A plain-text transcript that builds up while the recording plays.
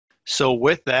So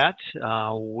with that,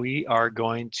 we are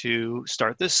going to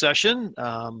start this session.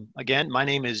 Again, my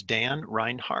name is Dan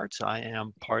Reinhardt. I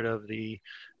am part of the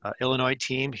Illinois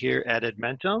team here at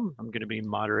Edmentum. I'm going to be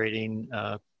moderating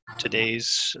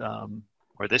today's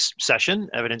or this session,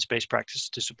 Evidence-Based Practice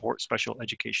to Support Special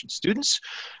Education Students.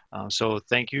 So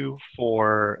thank you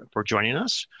for joining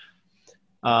us.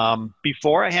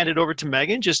 Before I hand it over to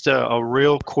Meaghan, just a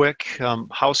real quick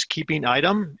housekeeping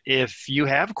item. If you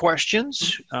have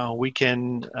questions, we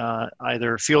can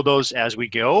either field those as we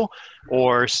go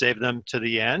or save them to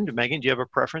the end. Meaghan, do you have a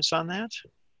preference on that?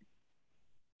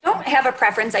 I don't have a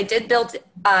preference. I did build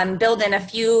in a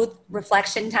few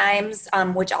reflection times,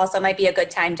 which also might be a good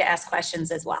time to ask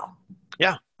questions as well.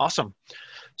 Yeah, awesome.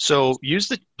 So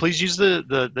please use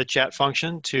the chat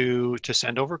function to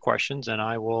send over questions, and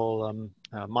I will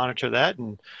monitor that,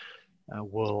 and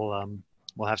we'll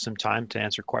have some time to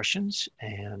answer questions.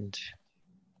 And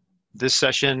this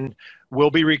session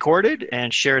will be recorded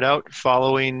and shared out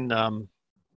following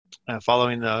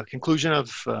the conclusion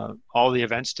of all the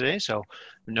events today. So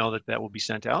know that will be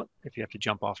sent out if you have to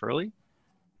jump off early.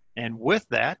 And with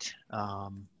that,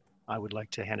 I would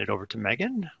like to hand it over to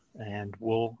Meaghan, and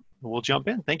we'll jump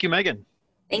in. Thank you, Meaghan.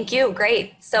 Thank you.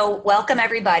 Great. So welcome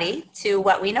everybody to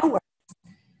what we know works,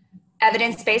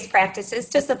 evidence-based practices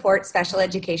to support special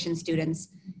education students.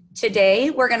 Today,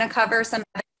 we're going to cover some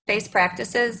evidence-based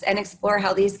practices and explore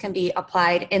how these can be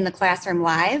applied in the classroom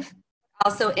live,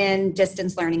 also in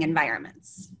distance learning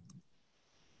environments.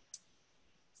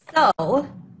 So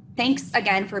thanks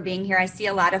again for being here. I see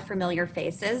a lot of familiar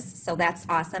faces, so that's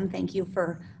awesome. Thank you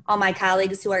for all my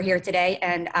colleagues who are here today,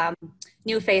 and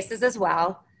new faces as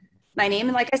well. My name,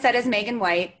 like I said, is Meaghan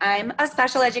White. I'm a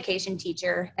special education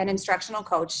teacher and instructional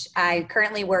coach. I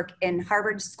currently work in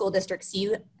Harvard School District's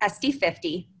CUSD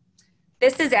 50.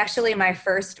 This is actually my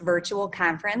first virtual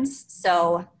conference,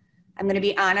 so I'm going to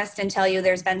be honest and tell you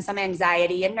there's been some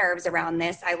anxiety and nerves around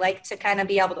this. I like to kind of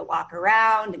be able to walk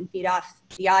around and feed off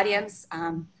the audience,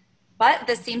 but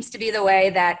this seems to be the way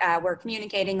that we're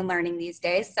communicating and learning these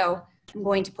days, so I'm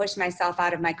going to push myself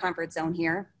out of my comfort zone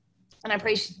here. And I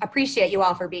appreciate you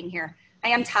all for being here. I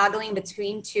am toggling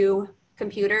between two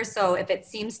computers, so if it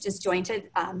seems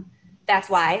disjointed, that's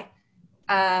why.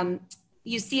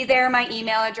 You see there my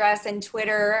email address and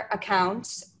Twitter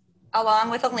account, along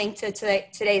with a link to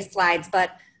today's slides,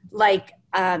 but like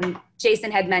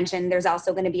Jason had mentioned, there's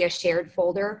also going to be a shared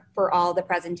folder for all the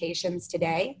presentations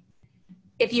today.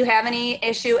 If you have any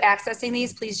issue accessing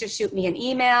these, please just shoot me an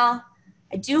email.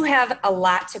 I do have a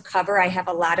lot to cover. I have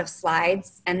a lot of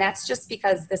slides, and that's just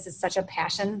because this is such a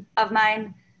passion of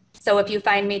mine. So if you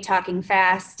find me talking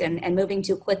fast and moving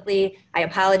too quickly, I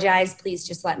apologize. Please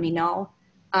just let me know.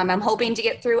 I'm hoping to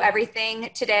get through everything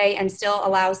today and still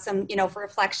allow some, for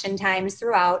reflection times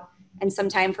throughout and some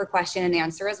time for question and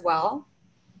answer as well.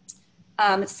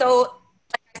 So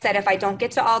like I said, if I don't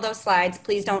get to all those slides,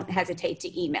 please don't hesitate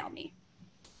to email me.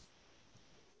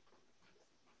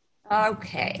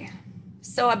 Okay.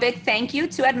 So a big thank you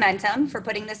to Edmentum for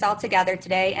putting this all together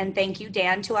today, and thank you,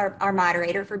 Dan, to our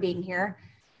moderator for being here.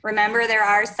 Remember, there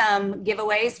are some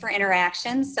giveaways for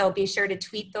interactions, so be sure to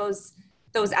tweet those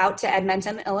out to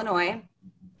Edmentum, Illinois.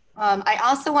 I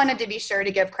also wanted to be sure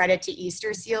to give credit to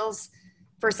Easter Seals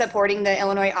for supporting the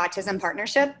Illinois Autism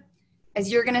Partnership.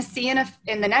 As you're going to see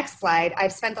in the next slide,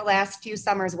 I've spent the last few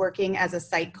summers working as a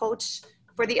site coach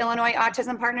for the Illinois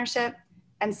Autism Partnership.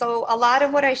 And so a lot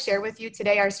of what I share with you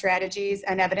today are strategies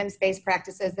and evidence-based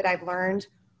practices that I've learned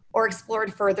or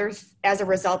explored further as a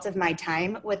result of my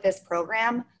time with this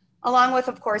program, along with,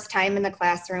 of course, time in the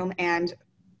classroom. And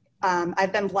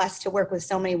I've been blessed to work with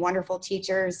so many wonderful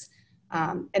teachers,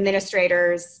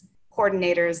 administrators,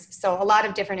 coordinators. So a lot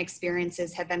of different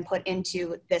experiences have been put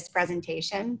into this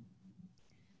presentation.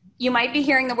 You might be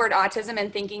hearing the word autism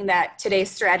and thinking that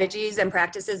today's strategies and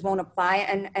practices won't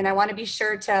apply. And I want to be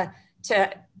sure to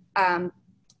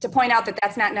point out that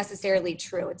that's not necessarily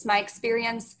true. It's my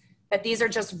experience that these are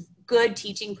just good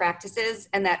teaching practices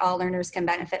and that all learners can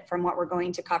benefit from what we're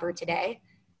going to cover today.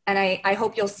 And I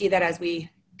hope you'll see that as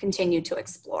we continue to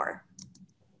explore.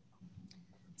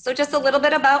 So just a little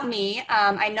bit about me.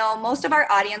 I know most of our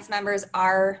audience members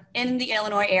are in the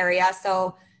Illinois area,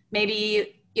 so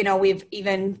maybe, we've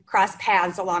even crossed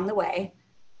paths along the way.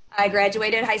 I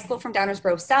graduated high school from Downers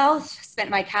Grove South, spent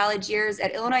my college years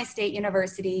at Illinois State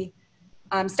University,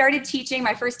 started teaching.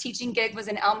 My first teaching gig was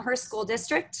in Elmhurst School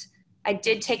District. I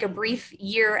did take a brief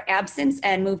year absence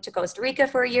and moved to Costa Rica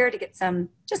for a year to get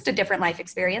just a different life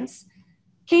experience.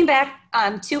 Came back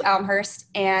to Elmhurst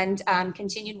and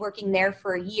continued working there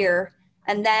for a year.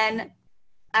 And then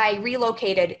I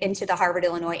relocated into the Harvard,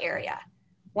 Illinois area.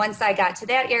 Once I got to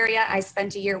that area, I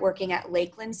spent a year working at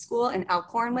Lakeland School in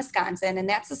Elkhorn, Wisconsin, and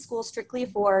that's a school strictly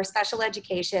for special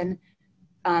education,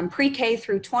 pre-K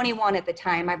through 21 at the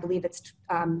time. I believe it's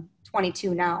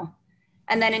 22 now.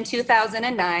 And then in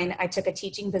 2009, I took a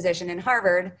teaching position in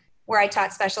Harvard where I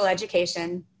taught special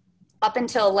education. Up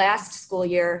until last school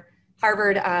year,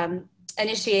 Harvard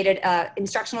initiated an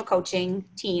instructional coaching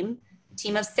team, a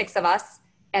team of 6 of us.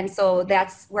 And so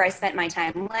that's where I spent my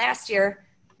time. Last year,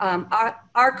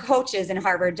 our coaches in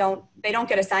Harvard don't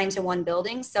get assigned to one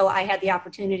building. So I had the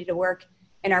opportunity to work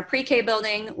in our pre-K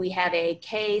building. We have a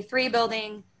K-3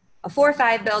 building, a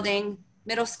 4-5 building,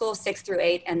 middle school 6 through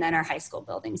 8, and then our high school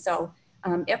building. So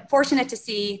fortunate to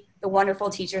see the wonderful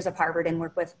teachers of Harvard and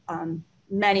work with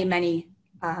many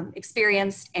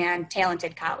experienced and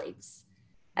talented colleagues.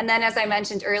 And then, as I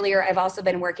mentioned earlier, I've also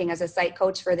been working as a site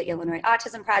coach for the Illinois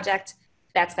Autism Project.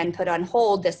 That's been put on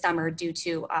hold this summer due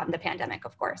to the pandemic,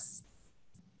 of course.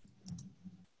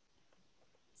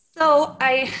 So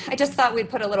I just thought we'd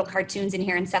put a little cartoons in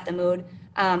here and set the mood.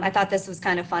 I thought this was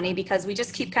kind of funny because we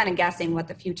just keep kind of guessing what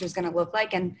the future is going to look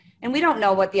like. And we don't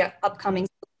know what the upcoming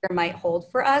year might hold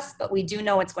for us, but we do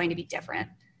know it's going to be different.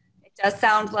 It does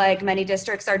sound like many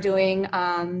districts are doing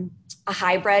a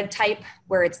hybrid type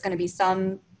where it's going to be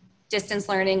some distance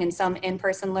learning and some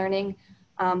in-person learning.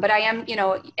 But I am,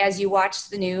 as you watch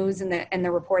the news and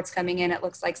the reports coming in, it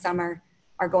looks like some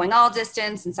are going all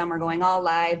distance and some are going all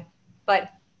live.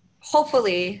 But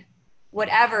hopefully,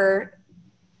 whatever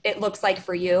it looks like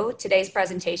for you, today's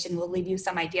presentation will leave you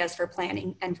some ideas for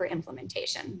planning and for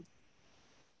implementation.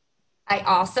 I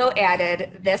also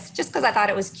added this just because I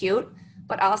thought it was cute,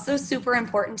 but also super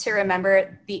important to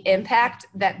remember the impact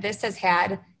that this has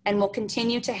had and will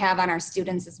continue to have on our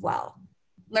students as well.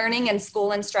 Learning and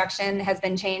school instruction has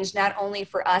been changed not only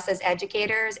for us as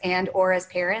educators and or as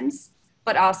parents,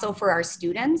 but also for our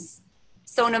students.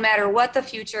 So no matter what the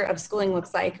future of schooling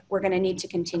looks like, we're going to need to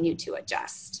continue to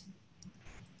adjust.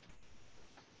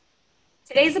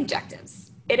 Today's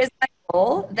objectives. It is my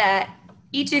goal that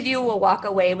each of you will walk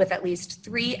away with at least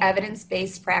 3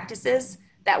 evidence-based practices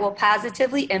that will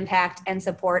positively impact and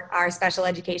support our special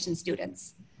education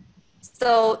students.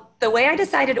 So the way I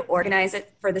decided to organize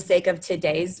it for the sake of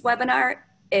today's webinar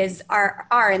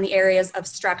are in the areas of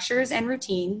structures and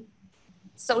routine,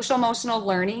 social emotional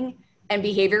learning and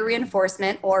behavior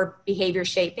reinforcement or behavior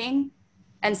shaping,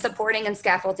 and supporting and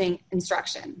scaffolding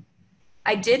instruction.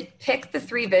 I did pick the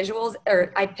 3 visuals,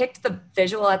 or I picked the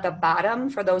visual at the bottom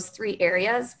for those 3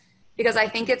 areas because I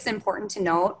think it's important to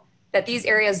note that these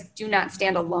areas do not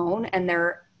stand alone and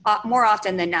they're more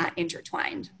often than not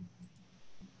intertwined.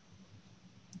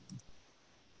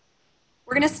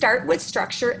 We're going to start with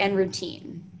structure and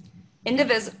routine.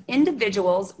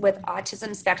 Individuals with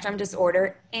autism spectrum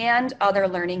disorder and other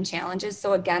learning challenges.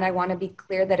 So again, I want to be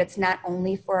clear that it's not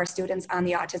only for our students on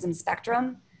the autism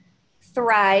spectrum,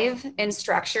 thrive in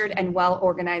structured and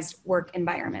well-organized work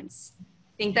environments.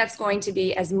 I think that's going to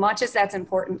be, as much as that's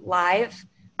important live,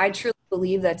 I truly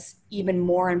believe that's even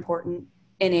more important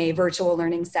in a virtual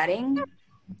learning setting.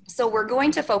 So we're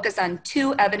going to focus on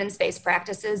 2 evidence-based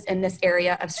practices in this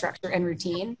area of structure and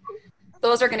routine.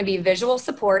 Those are going to be visual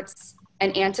supports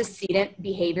and antecedent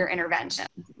behavior intervention.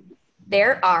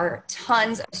 There are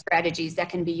tons of strategies that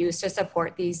can be used to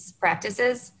support these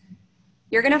practices.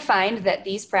 You're going to find that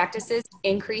these practices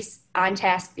increase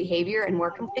on-task behavior and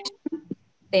work completion,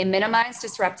 they minimize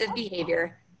disruptive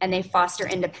behavior, and they foster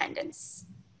independence.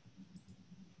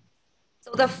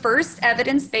 So the first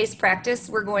evidence-based practice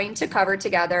we're going to cover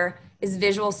together is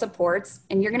visual supports,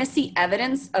 and you're going to see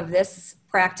evidence of this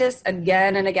practice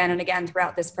again and again and again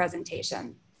throughout this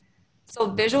presentation. So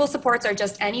visual supports are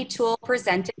just any tool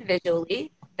presented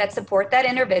visually that support that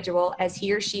individual as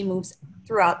he or she moves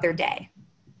throughout their day.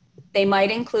 They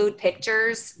might include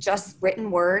pictures, just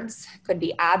written words, could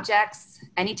be objects,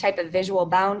 any type of visual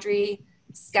boundary,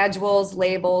 schedules,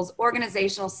 labels,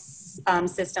 organizational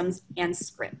systems, and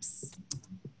scripts.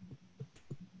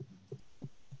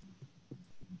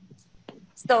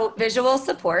 So visual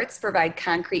supports provide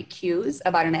concrete cues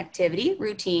about an activity,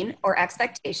 routine, or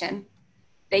expectation.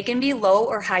 They can be low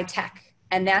or high tech,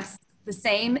 and that's the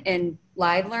same in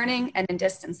live learning and in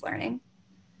distance learning.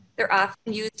 They're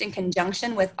often used in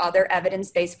conjunction with other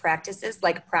evidence-based practices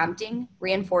like prompting,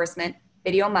 reinforcement,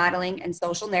 video modeling, and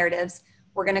social narratives.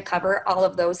 We're going to cover all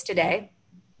of those today.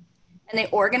 And they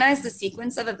organize the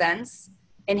sequence of events,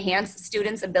 enhance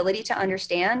students' ability to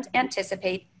understand,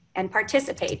 anticipate, and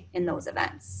participate in those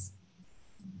events.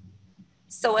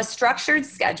 So a structured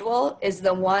schedule is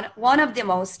the one of the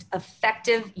most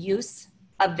effective use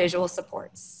of visual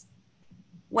supports.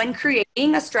 When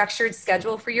creating a structured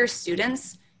schedule for your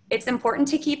students, It's important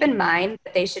to keep in mind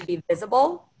that they should be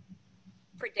visible,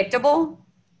 predictable,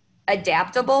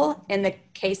 adaptable in the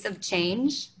case of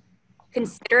change,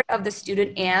 considerate of the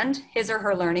student and his or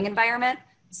her learning environment,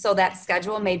 so that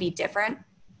schedule may be different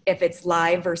if it's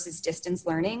live versus distance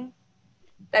learning,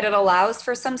 that it allows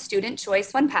for some student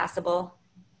choice when possible,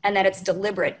 and that it's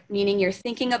deliberate, meaning you're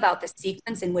thinking about the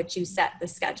sequence in which you set the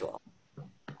schedule.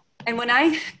 And when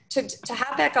to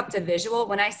hop back up to visual,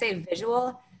 when I say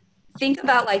visual, think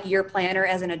about like your planner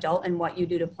as an adult and what you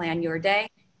do to plan your day.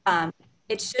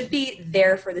 It should be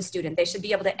there for the student. They should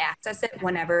be able to access it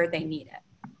whenever they need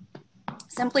it.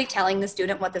 Simply telling the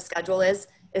student what the schedule is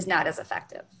not as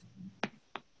effective.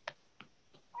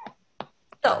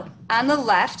 So on the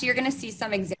left, you're gonna see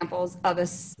some examples of a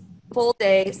full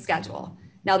day schedule.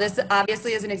 Now this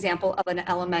obviously is an example of an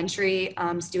elementary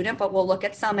student, but we'll look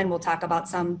at some and we'll talk about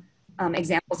some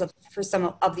examples for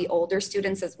some of the older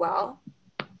students as well.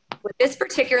 With this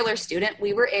particular student,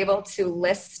 we were able to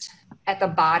list at the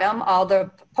bottom all the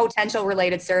potential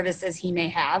related services he may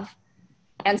have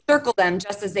and circle them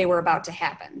just as they were about to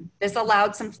happen. This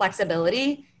allowed some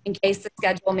flexibility in case the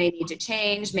schedule may need to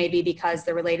change, maybe because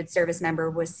the related service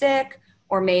member was sick,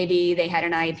 or maybe they had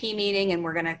an IEP meeting and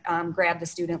we're gonna grab the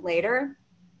student later.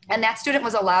 And that student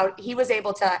was he was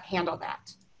able to handle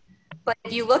that. But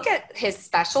if you look at his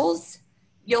specials,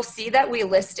 you'll see that we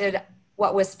listed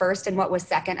what was first and what was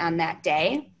second on that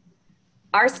day.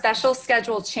 Our special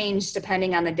schedule changed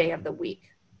depending on the day of the week.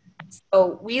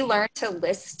 So we learned to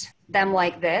list them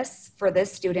like this for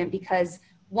this student because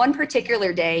one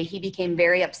particular day he became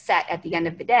very upset at the end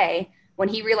of the day when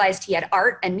he realized he had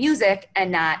art and music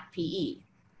and not PE.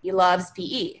 He loves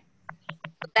PE.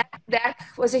 That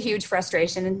was a huge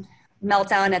frustration and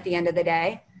meltdown at the end of the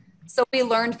day. So we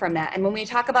learned from that. And when we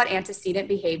talk about antecedent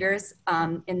behaviors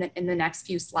in the next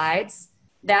few slides,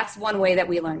 that's one way that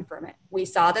we learned from it. We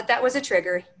saw that that was a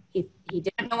trigger. He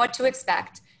didn't know what to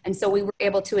expect. And so we were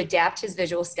able to adapt his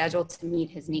visual schedule to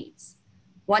meet his needs.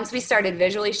 Once we started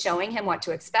visually showing him what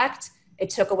to expect,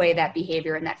 it took away that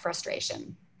behavior and that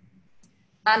frustration.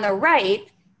 On the right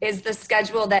is the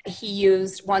schedule that he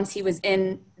used once he was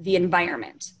in the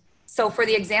environment. So for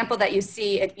the example that you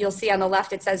see, you'll see on the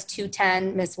left, it says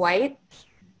 210 Miss White.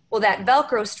 Well, that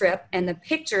Velcro strip and the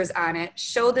pictures on it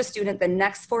show the student the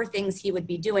next 4 things he would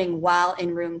be doing while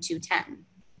in room 210.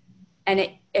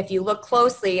 And if you look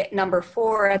closely at number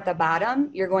 4 at the bottom,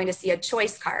 you're going to see a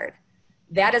choice card.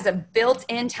 That is a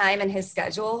built-in time in his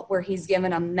schedule where he's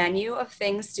given a menu of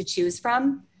things to choose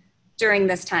from during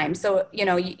this time. So, you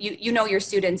know your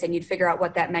students and you'd figure out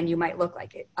what that menu might look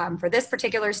like. For this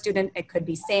particular student, it could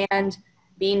be sand,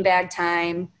 beanbag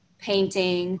time,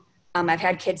 painting. I've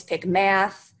had kids pick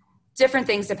math, different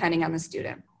things depending on the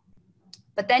student.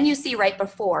 But then you see right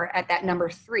before at that number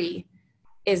 3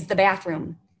 is the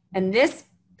bathroom. And this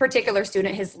particular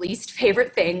student, his least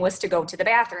favorite thing was to go to the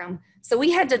bathroom. So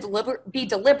we had to be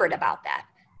deliberate about that.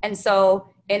 And so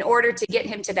in order to get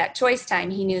him to that choice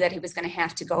time, he knew that he was going to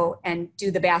have to go and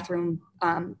do the bathroom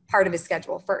part of his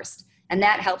schedule first. And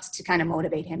that helped to kind of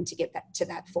motivate him to get to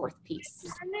that 4th piece.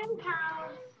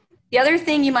 The other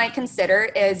thing you might consider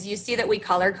is you see that we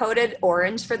color coded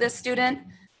orange for this student.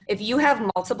 If you have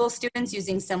multiple students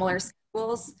using similar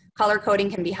schedules, color coding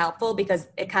can be helpful because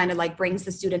it kind of like brings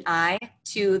the student eye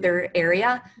to their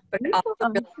area, but it also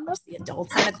really helps the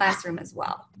adults in the classroom as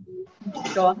well.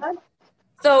 Go ahead.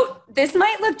 So this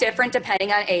might look different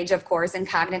depending on age, of course, and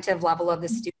cognitive level of the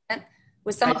student.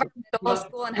 With some of our middle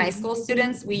school and high school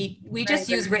students, we just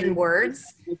use written words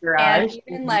and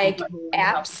even like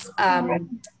apps.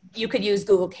 You could use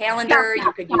Google Calendar,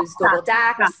 you could use Google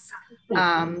Docs.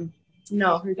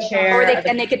 No, her chair.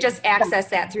 And they could just access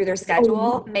that through their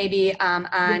schedule, maybe on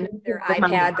their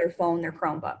iPad, their phone, their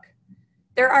Chromebook.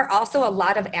 There are also a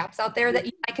lot of apps out there that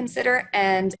you might consider,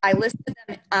 and I listed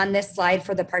them on this slide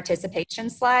for the participation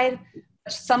slide.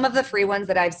 Some of the free ones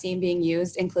that I've seen being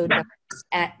used include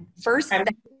the First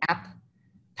app,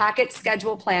 Pocket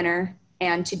Schedule Planner,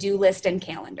 and To-Do List and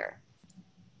Calendar.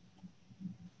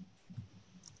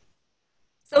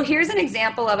 So here's an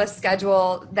example of a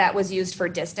schedule that was used for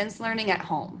distance learning at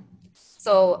home.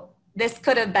 So this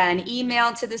could have been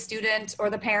emailed to the student or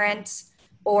the parent,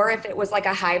 or if it was like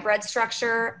a hybrid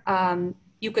structure,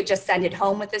 you could just send it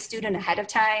home with the student ahead of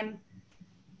time.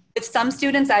 With some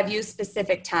students, I've used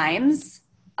specific times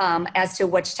as to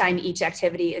which time each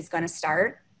activity is going to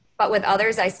start. But with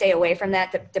others, I stay away from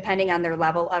that depending on their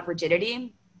level of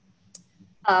rigidity.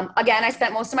 Again, I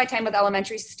spent most of my time with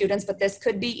elementary students, but this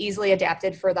could be easily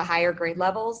adapted for the higher grade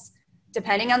levels.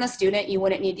 Depending on the student, you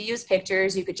wouldn't need to use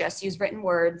pictures. You could just use written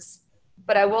words.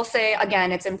 But I will say,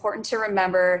 again, it's important to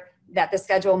remember that the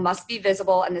schedule must be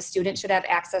visible and the student should have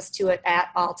access to it at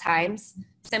all times.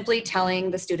 Simply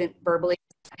telling the student verbally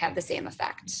doesn't have the same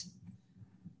effect.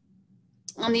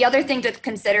 The other thing to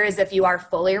consider is if you are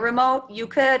fully remote, you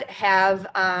could have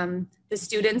the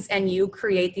students and you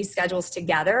create these schedules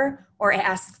together, or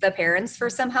ask the parents for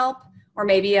some help, or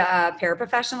maybe a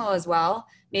paraprofessional as well,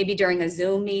 maybe during a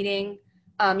Zoom meeting.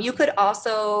 You could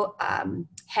also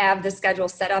have the schedule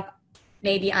set up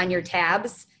maybe on your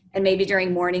tabs, and maybe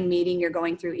during morning meeting, you're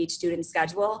going through each student's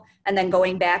schedule and then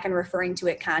going back and referring to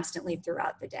it constantly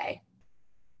throughout the day.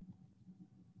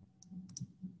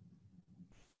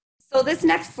 So this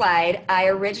next slide, I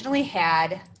originally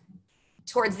had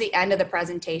towards the end of the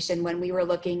presentation when we were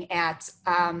looking at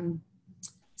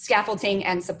scaffolding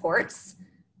and supports,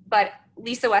 but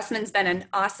Lisa Westman's been an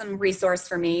awesome resource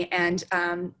for me, and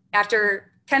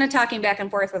after kind of talking back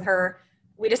and forth with her,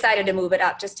 we decided to move it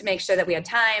up just to make sure that we had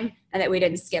time and that we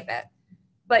didn't skip it.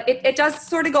 But it does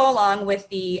sort of go along with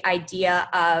the idea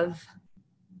of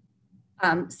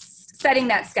setting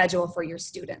that schedule for your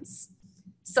students.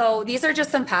 So these are just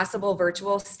some possible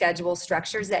virtual schedule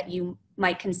structures that you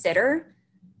might consider.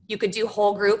 You could do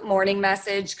whole group morning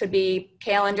message, could be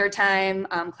calendar time,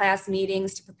 class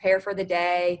meetings to prepare for the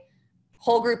day,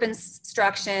 whole group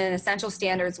instruction, essential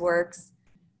standards works.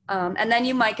 And then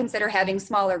you might consider having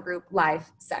smaller group live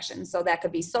sessions. So that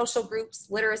could be social groups,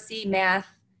 literacy, math,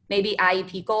 maybe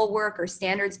IEP goal work or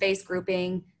standards-based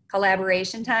grouping,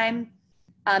 collaboration time.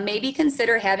 Maybe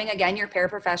consider having, again, your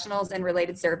paraprofessionals and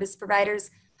related service providers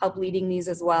help leading these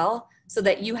as well, so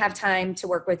that you have time to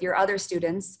work with your other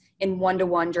students in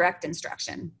one-to-one direct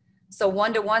instruction. So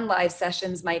one-to-one live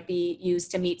sessions might be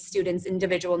used to meet students'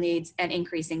 individual needs and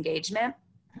increase engagement.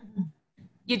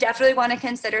 You definitely want to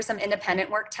consider some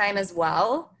independent work time as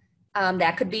well.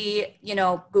 That could be,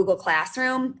 Google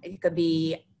Classroom. It could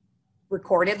be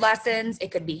recorded lessons. It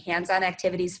could be hands-on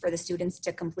activities for the students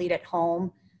to complete at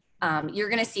home. You're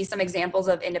going to see some examples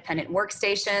of independent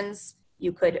workstations.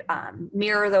 You could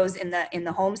mirror those in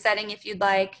the home setting if you'd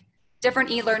like.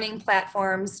 Different e-learning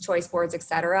platforms, choice boards,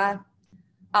 etc.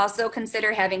 Also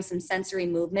consider having some sensory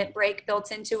movement break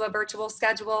built into a virtual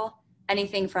schedule.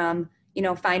 Anything from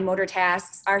fine motor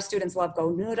tasks. Our students love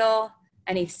Go Noodle,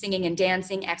 any singing and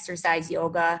dancing, exercise,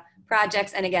 yoga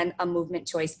projects, and again, a movement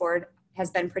choice board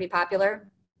has been pretty popular.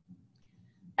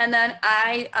 And then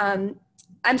I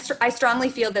strongly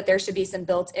feel that there should be some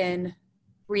built-in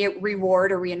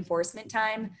reward or reinforcement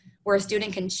time where a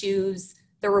student can choose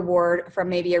the reward from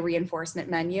maybe a reinforcement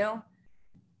menu.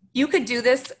 You could do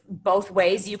this both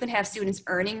ways. You can have students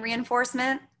earning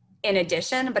reinforcement in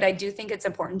addition, but I do think it's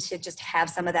important to just have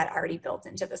some of that already built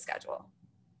into the schedule.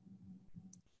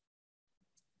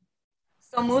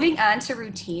 So moving on to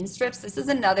routine strips, this is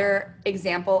another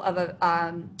example of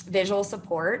a visual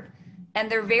support,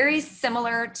 and they're very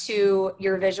similar to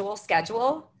your visual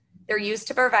schedule. They're used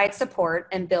to provide support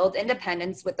and build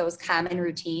independence with those common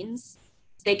routines.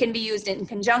 They can be used in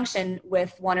conjunction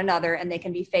with one another, and they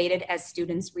can be faded as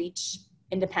students reach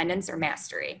independence or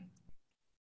mastery.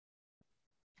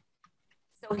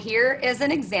 So here is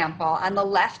an example. On the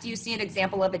left, you see an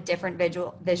example of a different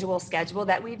visual schedule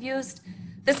that we've used.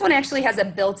 This one actually has a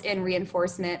built-in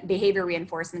behavior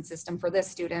reinforcement system for this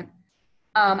student.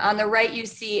 On the right, you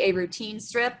see a routine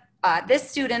strip. This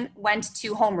student went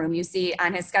to homeroom. You see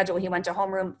on his schedule, he went to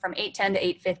homeroom from 8:10 to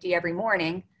 8:50 every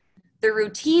morning. The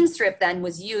routine strip then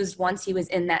was used once he was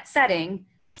in that setting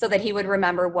so that he would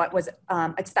remember what was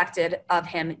expected of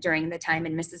him during the time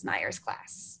in Mrs. Meyer's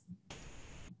class.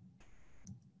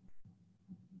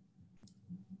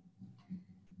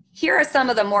 Here are some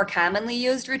of the more commonly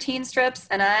used routine strips,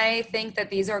 and I think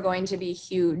that these are going to be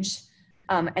huge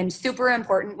and super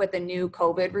important with the new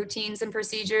COVID routines and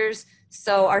procedures.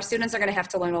 So our students are going to have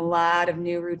to learn a lot of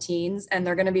new routines, and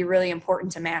they're going to be really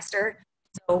important to master.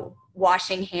 So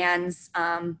washing hands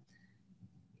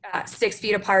 6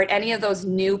 feet apart, any of those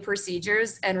new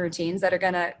procedures and routines that are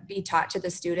going to be taught to the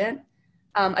student.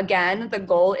 Again, the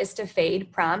goal is to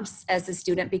fade prompts as the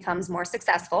student becomes more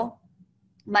successful.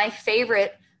 My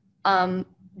favorite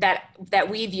that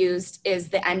we've used is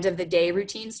the end of the day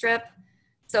routine strip.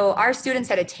 So our students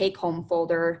had a take-home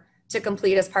folder to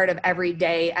complete as part of every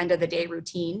day end of the day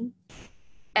routine.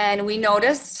 And we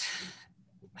noticed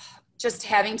just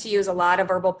having to use a lot of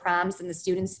verbal prompts and the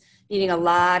students needing a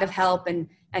lot of help and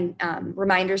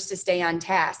reminders to stay on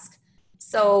task.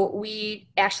 So we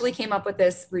actually came up with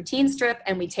this routine strip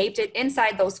and we taped it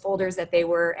inside those folders that they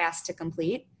were asked to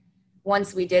complete.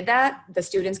 Once we did that, the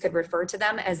students could refer to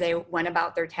them as they went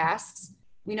about their tasks.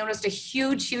 We noticed a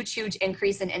huge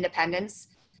increase in independence,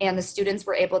 and the students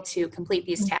were able to complete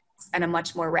these tasks at a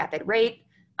much more rapid rate.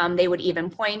 They would even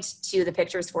point to the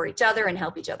pictures for each other and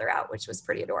help each other out, which was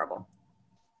pretty adorable.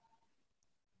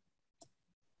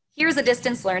 Here's a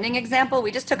distance learning example.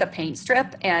 We just took a paint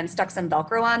strip and stuck some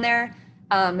Velcro on there.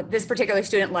 This particular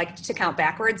student liked to count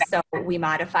backwards, so we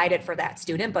modified it for that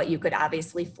student, but you could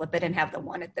obviously flip it and have the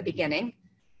 1 at the beginning.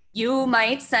 You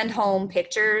might send home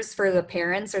pictures for the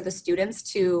parents or the students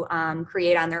to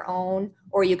create on their own,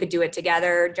 or you could do it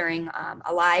together during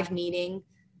a live meeting.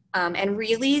 And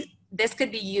really, this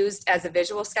could be used as a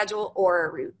visual schedule or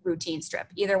a routine strip.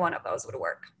 Either one of those would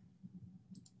work.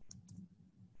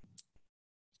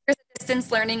 Here's a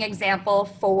distance learning example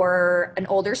for an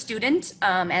older student,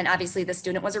 and obviously the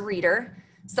student was a reader.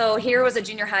 So here was a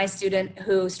junior high student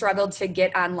who struggled to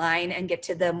get online and get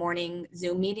to the morning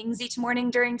Zoom meetings each morning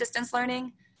during distance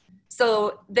learning.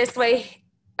 So this way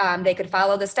they could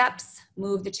follow the steps,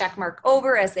 move the check mark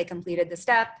over as they completed the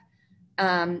step,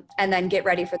 and then get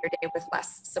ready for their day with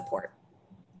less support.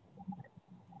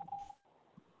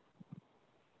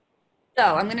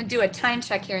 So I'm gonna do a time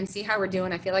check here and see how we're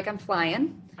doing. I feel like I'm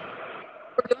flying.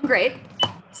 We're doing great.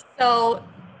 So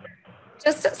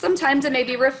just some time to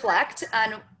maybe reflect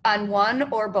on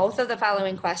one or both of the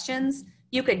following questions.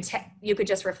 You could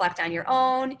just reflect on your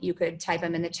own. You could type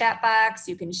them in the chat box.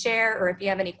 You can share, or if you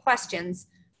have any questions,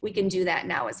 we can do that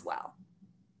now as well.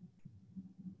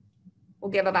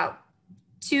 We'll give about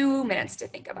 2 minutes to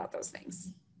think about those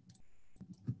things.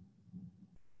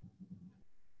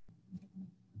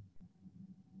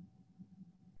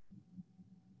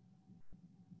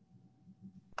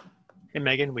 Hey,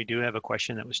 Megan, we do have a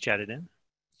question that was chatted in.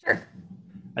 Sure.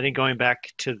 I think going back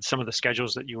to some of the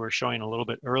schedules that you were showing a little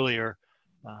bit earlier,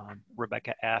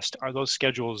 Rebecca asked, are those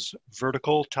schedules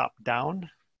vertical, top down?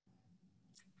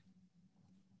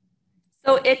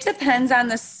 So it depends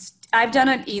on I've done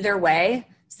it either way.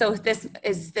 So this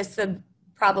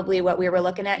probably what we were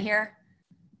looking at here.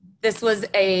 This was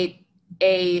a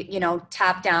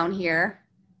top down here.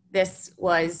 This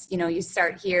was, you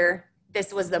start here.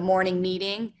 This was the morning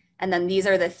meeting. And then these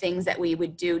are the things that we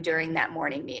would do during that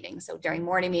morning meeting. So during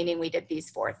morning meeting, we did these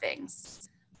 4 things.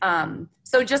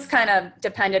 So just kind of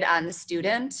depended on the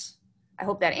student. I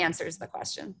hope that answers the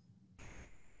question.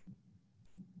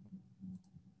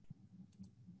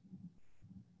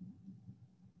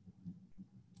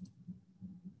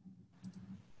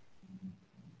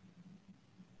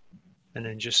 And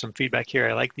then just some feedback here.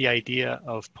 I like the idea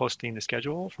of posting the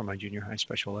schedule for my junior high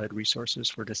special ed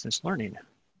resources for distance learning.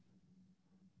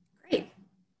 Great.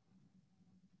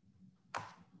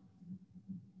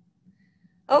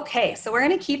 Okay, so we're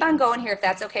going to keep on going here if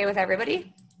that's okay with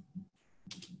everybody.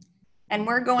 And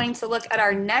we're going to look at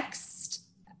our next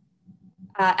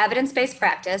evidence-based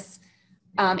practice,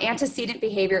 antecedent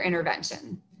behavior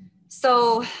intervention.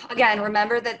 So again,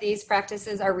 remember that these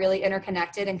practices are really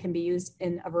interconnected and can be used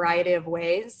in a variety of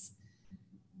ways.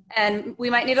 And we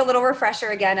might need a little refresher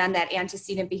again on that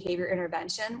antecedent behavior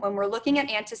intervention. When we're looking at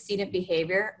antecedent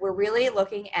behavior, we're really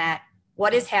looking at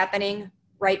what is happening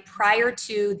right prior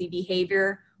to the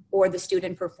behavior or the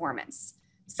student performance.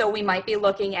 So we might be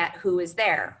looking at who is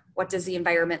there. What does the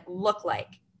environment look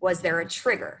like? Was there a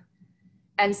trigger?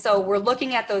 And so we're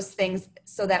looking at those things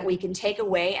so that we can take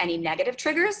away any negative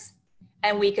triggers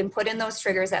and we can put in those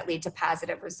triggers that lead to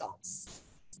positive results.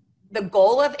 The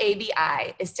goal of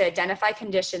ABI is to identify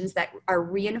conditions that are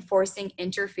reinforcing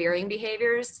interfering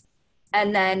behaviors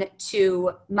and then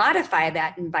to modify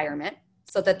that environment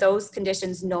so that those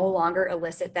conditions no longer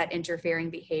elicit that interfering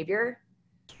behavior.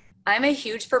 I'm a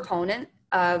huge proponent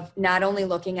of not only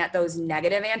looking at those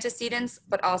negative antecedents,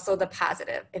 but also the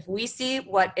positive. If we see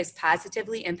what is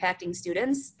positively impacting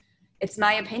students, it's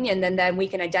my opinion then we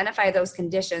can identify those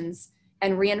conditions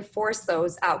and reinforce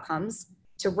those outcomes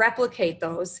to replicate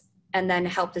those and then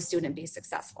help the student be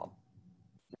successful.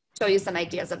 Show you some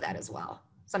ideas of that as well,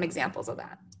 some examples of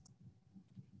that.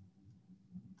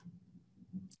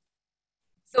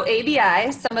 So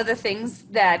ABI, some of the things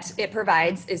that it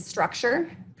provides is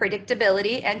structure,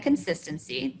 predictability, and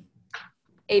consistency.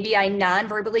 ABI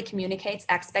non-verbally communicates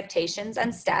expectations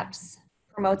and steps,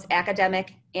 promotes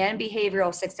academic and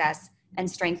behavioral success, and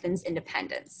strengthens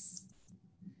independence.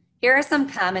 Here are some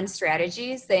common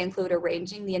strategies. They include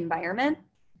arranging the environment,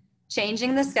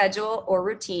 changing the schedule or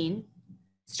routine,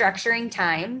 structuring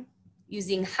time,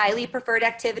 using highly preferred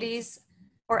activities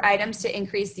or items to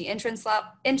increase the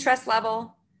interest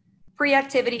level,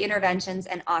 pre-activity interventions,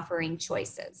 and offering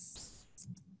choices.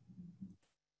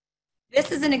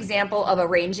 This is an example of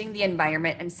arranging the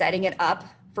environment and setting it up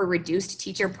for reduced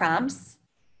teacher prompts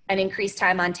and increased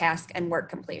time on task and work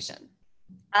completion.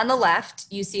 On the left,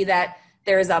 you see that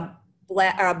there's a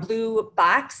blue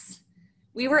box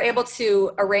we were able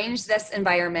to arrange this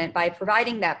environment by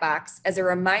providing that box as a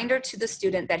reminder to the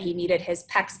student that he needed his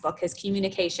PECS book, his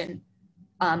communication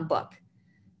book.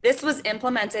 This was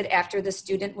implemented after the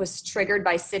student was triggered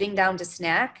by sitting down to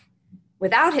snack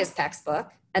without his PECS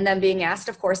book, and then being asked,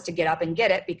 of course, to get up and get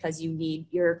it because you need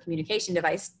your communication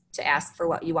device to ask for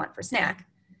what you want for snack,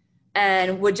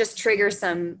 and would just trigger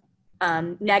some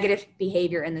negative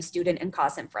behavior in the student and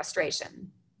cause him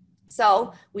frustration.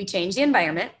 So we changed the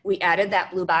environment. We added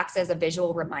that blue box as a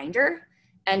visual reminder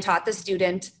and taught the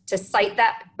student to cite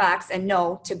that box and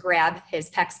know to grab his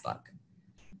PECS book.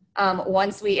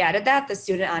 Once we added that, the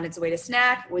student on its way to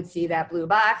snack would see that blue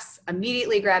box,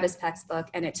 immediately grab his PECS book,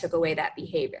 and it took away that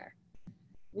behavior.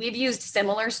 We've used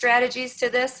similar strategies to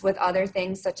this with other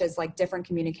things such as like different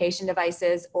communication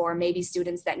devices, or maybe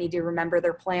students that need to remember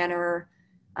their planner,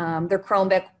 their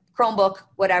Chromebook,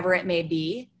 whatever it may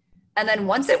be. And then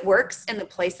once it works in the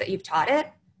place that you've taught it,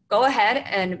 go ahead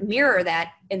and mirror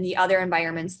that in the other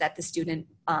environments that the student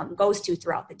goes to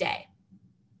throughout the day.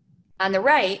 On the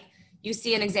right, you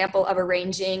see an example of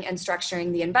arranging and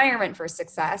structuring the environment for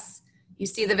success. You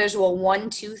see the visual 1,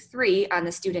 2, 3 on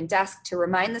the student desk to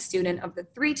remind the student of the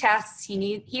 3 tasks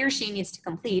he or she needs to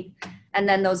complete. And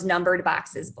then those numbered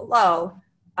boxes below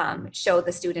show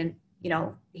the student, you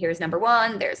know, here's number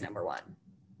 1, there's number 1.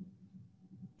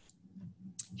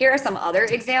 Here are some other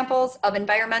examples of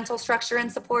environmental structure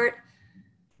and support.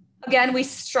 Again, we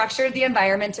structured the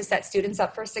environment to set students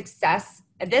up for success.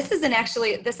 This is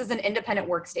an independent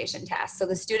workstation task. So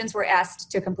the students were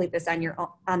asked to complete this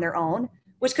on their own,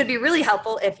 which could be really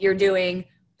helpful if you're doing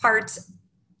part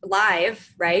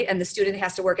live, right? And the student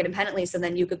has to work independently, so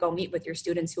then you could go meet with your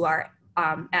students who are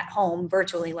at home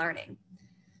virtually learning.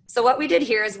 So what we did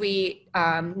here is we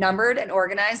numbered and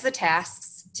organized the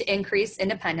tasks to increase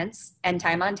independence and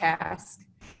time on task.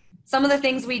 Some of the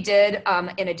things we did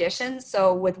in addition,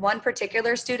 so with one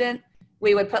particular student,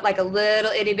 we would put like a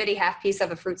little itty bitty half piece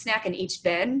of a fruit snack in each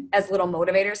bin as little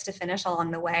motivators to finish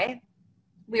along the way.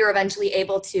 We were eventually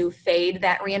able to fade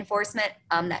that reinforcement,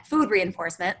 that food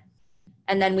reinforcement.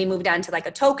 And then we moved on to like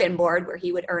a token board where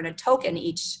he would earn a token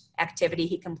each activity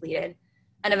he completed,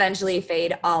 and eventually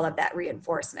fade all of that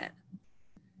reinforcement.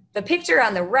 The picture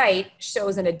on the right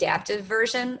shows an adaptive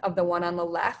version of the one on the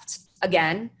left.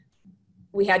 Again,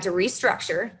 we had to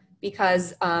restructure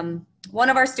because one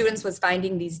of our students was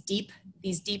finding these deep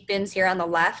bins here on the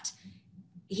left.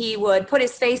 He would put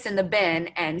his face in the bin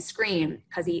and scream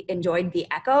because he enjoyed the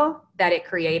echo that it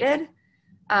created.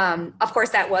 Of course,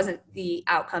 that wasn't the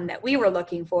outcome that we were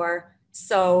looking for.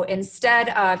 So instead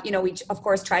of, you know, we of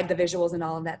course tried the visuals and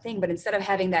all of that thing, but instead of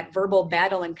having that verbal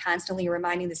battle and constantly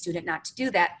reminding the student not to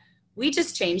do that, we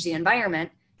just changed the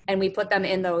environment and we put them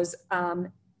in those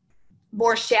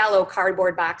more shallow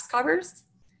cardboard box covers.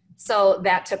 So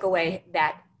that took away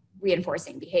that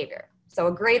reinforcing behavior. So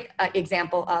a great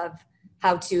example of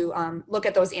how to look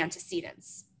at those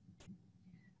antecedents.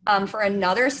 For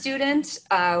another student,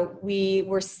 we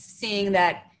were seeing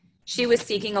that she was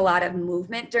seeking a lot of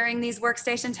movement during these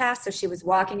workstation tasks. So she was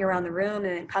walking around the room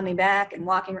and then coming back and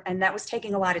walking, and that was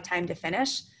taking a lot of time to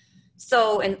finish.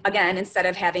 So, and again, instead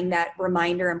of having that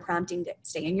reminder and prompting to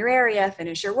stay in your area,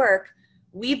 finish your work,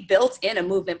 we built in a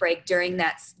movement break during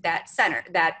that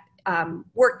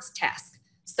work task.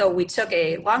 So we took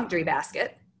a laundry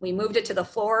basket, we moved it to the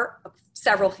floor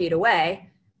several feet away.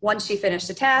 Once she finished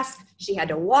the task, she had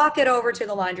to walk it over to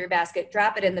the laundry basket,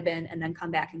 drop it in the bin, and then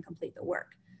come back and complete the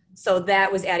work. So that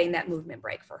was adding that movement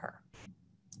break for her.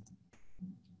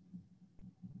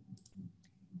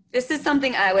 This is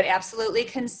something I would absolutely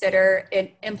consider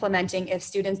implementing if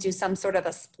students do some sort of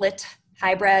a split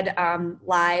hybrid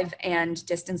live and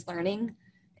distance learning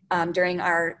during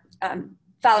our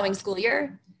following school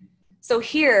year. So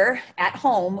here at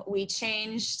home, we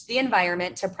changed the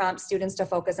environment to prompt students to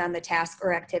focus on the task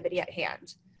or activity at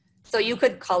hand. So you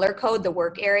could color code the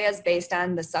work areas based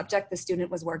on the subject the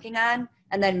student was working on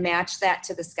and then match that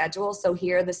to the schedule. So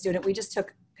here the student, we just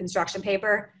took construction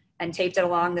paper and taped it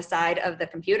along the side of the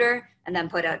computer and then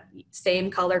put a same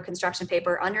color construction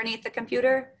paper underneath the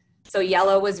computer. So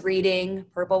yellow was reading,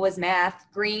 purple was math,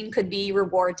 green could be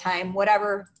reward time,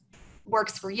 whatever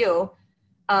works for you.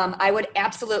 I would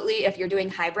absolutely, if you're doing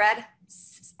hybrid,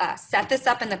 set this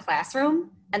up in the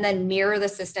classroom and then mirror the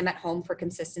system at home for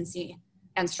consistency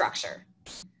and structure.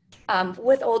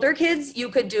 With older kids, you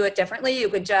could do it differently. You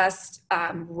could just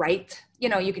write,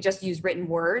 you could just use written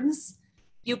words.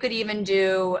 You could even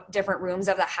do different rooms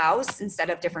of the house instead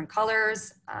of different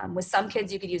colors. With some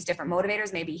kids, you could use different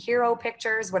motivators, maybe hero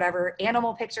pictures, whatever,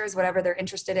 animal pictures, whatever they're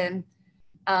interested in.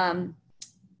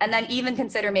 And then even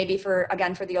consider maybe for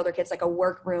the older kids, like a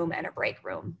work room and a break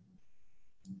room.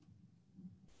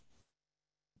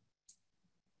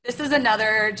 This is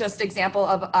another just example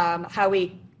of how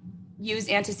we use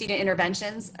antecedent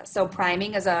interventions. So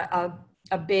priming is a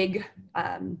big,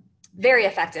 very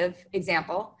effective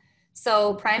example.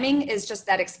 So priming is just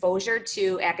that exposure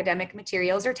to academic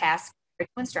materials or tasks for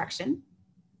instruction.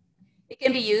 It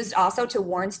can be used also to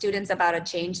warn students about a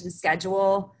change in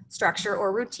schedule, structure,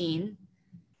 or routine.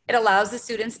 It allows the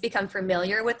students to become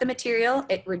familiar with the material.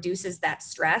 It reduces that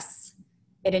stress.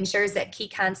 It ensures that key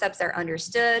concepts are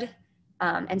understood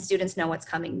and students know what's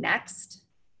coming next.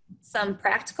 Some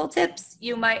practical tips: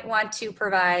 you might want to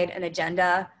provide an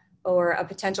agenda or a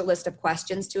potential list of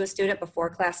questions to a student before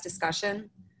class discussion,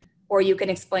 or you can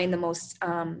explain the most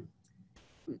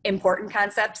important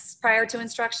concepts prior to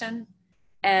instruction.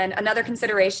 And another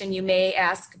consideration, you may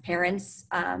ask parents,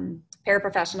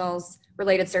 paraprofessionals,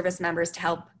 related service members to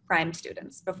help prime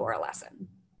students before a lesson.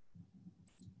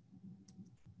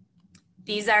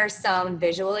 These are some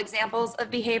visual examples of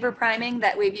behavior priming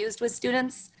that we've used with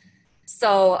students.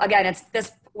 So again,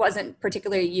 this wasn't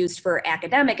particularly used for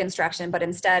academic instruction, but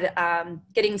instead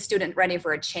getting student ready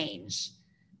for a change.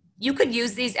 You could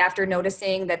use these after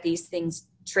noticing that these things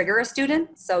trigger a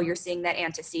student, so you're seeing that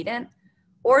antecedent,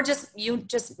 or you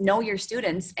just know your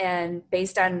students, and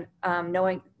based on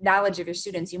knowledge of your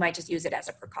students, you might just use it as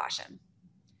a precaution.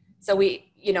 So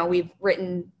we've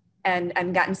written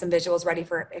and gotten some visuals ready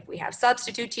for if we have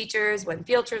substitute teachers, when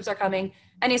field trips are coming,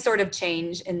 any sort of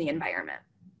change in the environment.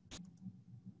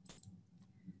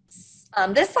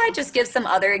 This slide just gives some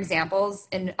other examples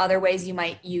and other ways you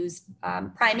might use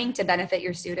priming to benefit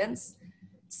your students.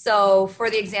 So for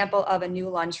the example of a new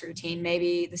lunch routine,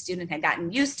 maybe the student had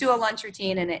gotten used to a lunch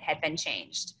routine and it had been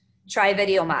changed. Try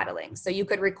video modeling. So you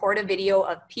could record a video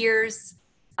of peers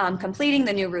completing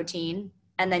the new routine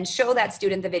and then show that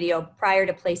student the video prior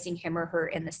to placing him or her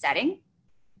in the setting.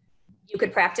 You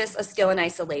could practice a skill in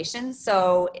isolation.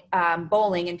 So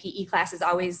bowling in PE class is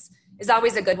always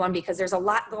a good one because there's a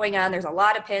lot going on. There's a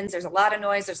lot of pins, there's a lot of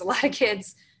noise, there's a lot of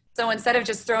kids. So instead of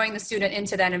just throwing the student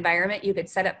into that environment, you could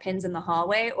set up pins in the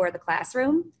hallway or the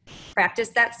classroom, practice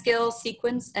that skill,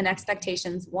 sequence, and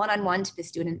expectations one-on-one to the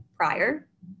student prior.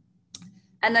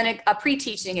 And then a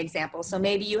pre-teaching example. So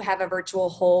maybe you have a virtual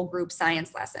whole group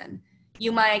science lesson.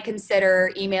 You might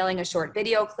consider emailing a short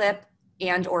video clip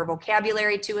and or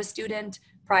vocabulary to a student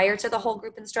prior to the whole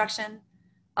group instruction.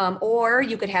 Or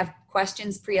you could have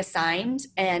questions pre-assigned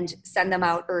and send them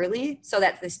out early so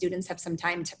that the students have some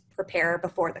time to prepare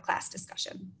before the class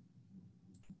discussion.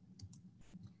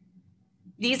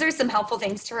 These are some helpful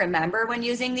things to remember when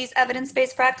using these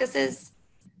evidence-based practices.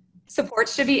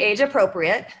 Supports should be age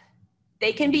appropriate.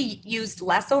 They can be used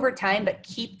less over time, but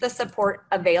keep the support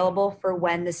available for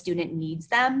when the student needs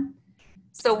them.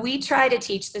 So we try to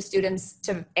teach the students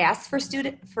to ask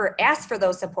for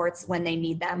those supports when they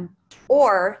need them,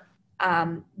 or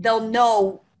they'll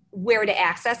know where to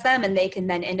access them and they can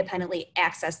then independently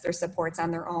access their supports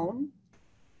on their own.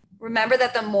 Remember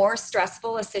that the more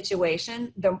stressful a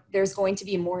situation, there's going to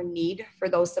be more need for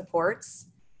those supports.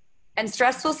 And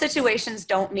stressful situations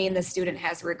don't mean the student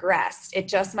has regressed. It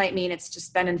just might mean it's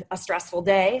just been a stressful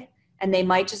day and they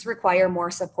might just require more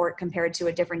support compared to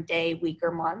a different day, week,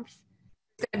 or month.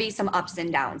 There's going to be some ups and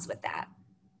downs with that.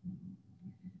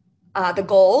 The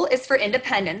goal is for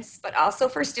independence, but also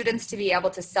for students to be able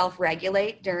to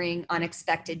self-regulate during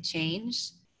unexpected change.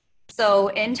 So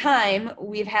in time,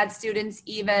 we've had students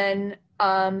even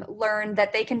learn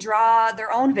that they can draw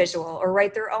their own visual or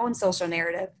write their own social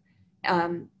narrative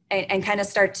and kind of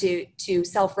start to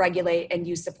self-regulate and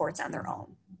use supports on their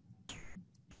own.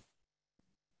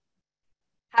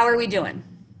 How are we doing?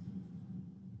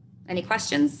 Any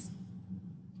questions?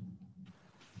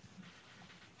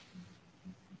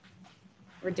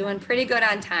 We're doing pretty good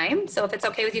on time. So if it's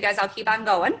okay with you guys, I'll keep on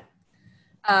going.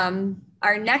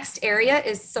 Our next area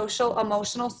is social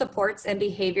emotional supports and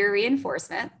behavior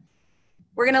reinforcement.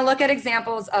 We're going to look at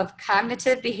examples of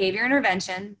cognitive behavior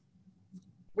intervention,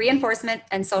 reinforcement,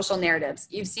 and social narratives.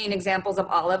 You've seen examples of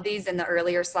all of these in the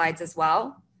earlier slides as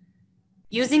well.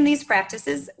 Using these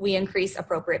practices, we increase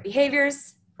appropriate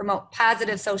behaviors, promote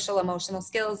positive social emotional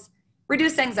skills,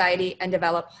 reduce anxiety, and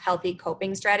develop healthy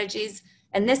coping strategies.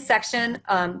 And this section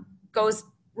goes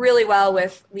really well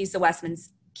with Lisa Westman's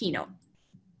keynote.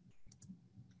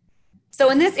 So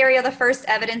in this area, the first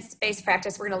evidence-based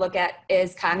practice we're going to look at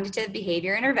is cognitive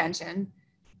behavior intervention.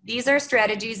 These are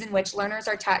strategies in which learners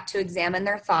are taught to examine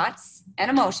their thoughts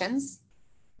and emotions,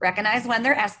 recognize when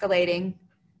they're escalating,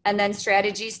 and then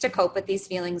strategies to cope with these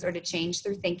feelings or to change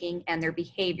their thinking and their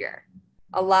behavior.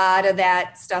 A lot of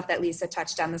that stuff that Lisa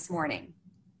touched on this morning.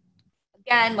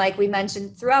 Again, like we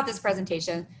mentioned throughout this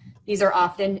presentation, these are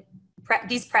often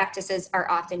these practices are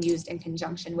often used in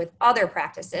conjunction with other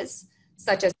practices,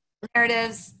 such as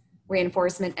narratives,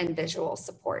 reinforcement, and visual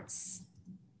supports.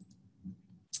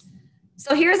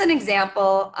 So here's an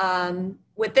example.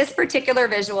 With this particular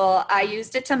visual, I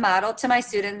used it to model to my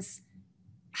students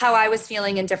how I was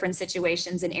feeling in different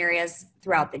situations and areas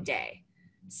throughout the day.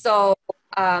 So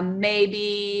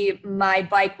maybe my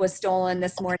bike was stolen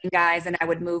this morning, guys, and I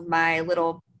would move my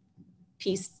little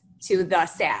piece to the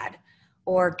sad.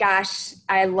 Or, gosh,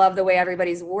 I love the way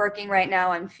everybody's working right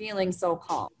now. I'm feeling so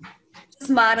calm.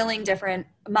 Just modeling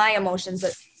my emotions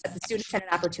that the students had an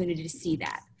opportunity to see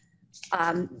that.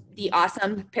 The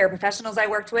awesome paraprofessionals I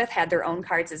worked with had their own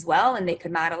cards as well, and they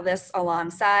could model this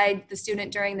alongside the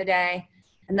student during the day.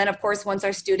 And then, of course, once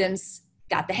our students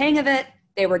got the hang of it,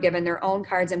 they were given their own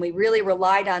cards, and we really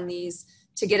relied on these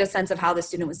to get a sense of how the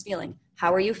student was feeling.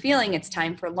 How are you feeling? It's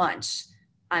time for lunch.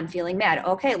 I'm feeling mad.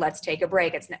 Okay, let's take a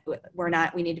break.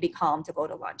 We need to be calm to go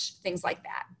to lunch. Things like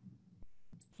that.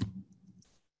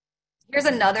 Here's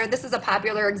another, this is a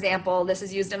popular example. This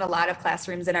is used in a lot of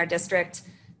classrooms in our district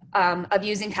of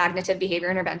using cognitive behavior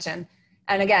intervention.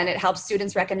 And again, it helps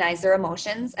students recognize their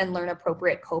emotions and learn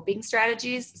appropriate coping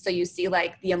strategies. So you see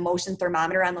like the emotion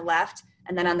thermometer on the left,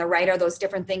 and then on the right are those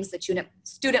different things that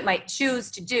student might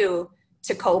choose to do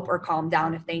to cope or calm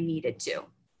down if they needed to.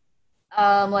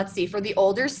 Let's see, for the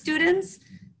older students,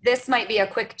 this might be a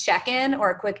quick check-in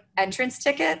or a quick entrance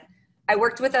ticket. I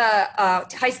worked with a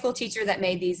high school teacher that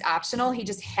made these optional. He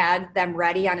just had them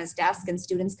ready on his desk and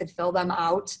students could fill them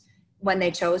out when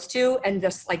they chose to and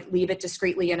just like leave it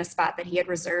discreetly in a spot that he had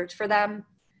reserved for them.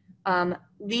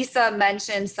 Lisa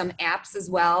mentioned some apps as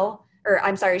well, or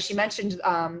I'm sorry, she mentioned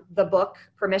the book,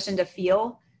 Permission to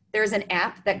Feel. There's an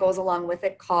app that goes along with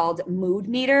it called Mood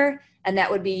Meter, and that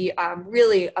would be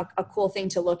really a cool thing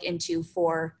to look into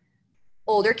for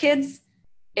older kids.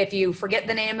 If you forget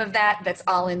the name of that, that's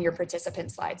all in your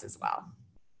participant slides as well.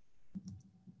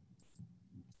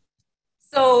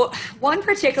 So one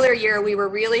particular year we were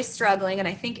really struggling, and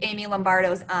I think Amy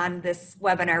Lombardo's on this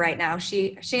webinar right now.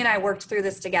 She and I worked through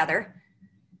this together.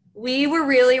 We were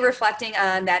really reflecting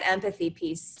on that empathy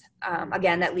piece,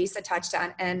 again, that Lisa touched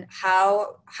on, and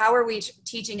how are we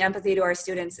teaching empathy to our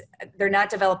students? They're not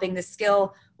developing the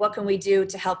skill. What can we do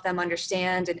to help them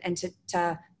understand and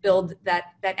to build that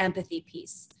empathy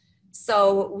piece?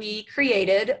 So we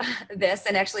created this,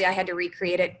 and actually I had to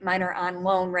recreate it. Mine are on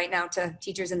loan right now to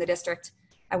teachers in the district.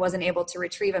 I wasn't able to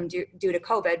retrieve them due to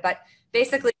COVID, but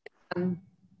basically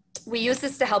we use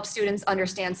this to help students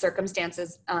understand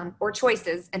circumstances or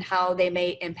choices and how they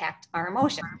may impact our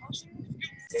emotion.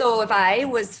 So if I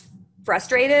was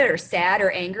frustrated or sad or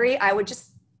angry, I would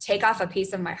just take off a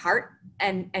piece of my heart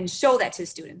and show that to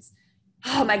students.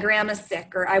 Oh, my grandma's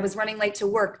sick, or I was running late to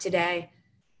work today.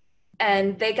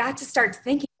 And they got to start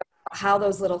thinking about how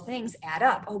those little things add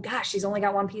up. Oh gosh, she's only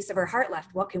got one piece of her heart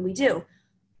left. What can we do?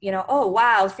 You know, oh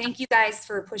wow, thank you guys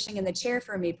for pushing in the chair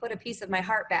for me. Put a piece of my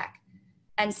heart back.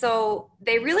 And so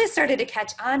they really started to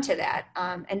catch on to that.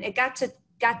 And it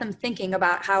got them thinking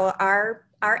about how our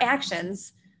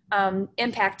actions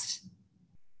impact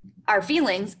our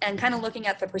feelings and kind of looking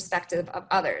at the perspective of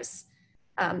others.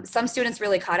 Some students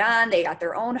really caught on. They got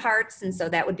their own hearts, and so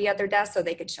that would be at their desk so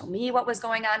they could show me what was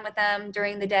going on with them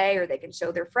during the day, or they could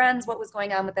show their friends what was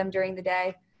going on with them during the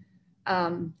day.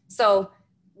 So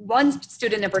one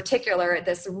student in particular,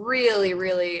 this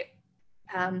really,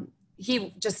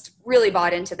 he just really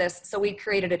bought into this. So we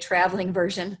created a traveling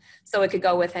version so it could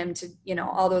go with him to, you know,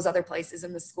 all those other places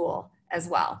in the school as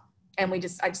well. And I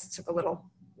just took a little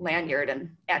lanyard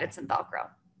and added some Velcro.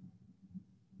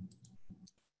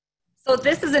 So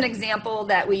this is an example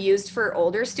that we used for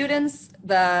older students,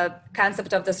 the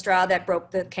concept of the straw that broke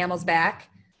the camel's back.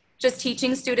 Just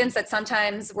teaching students that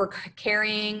sometimes we're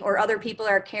carrying, or other people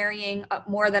are carrying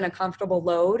more than a comfortable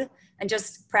load, and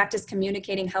just practice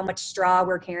communicating how much straw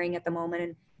we're carrying at the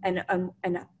moment and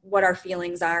what our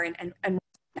feelings are and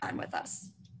what's going on with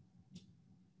us.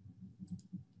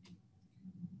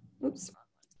 Oops.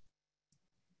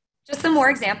 Just some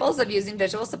more examples of using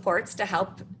visual supports to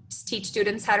help teach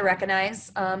students how to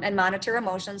recognize and monitor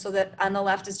emotions. So that on the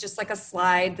left is just like a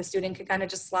slide. The student could kind of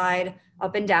just slide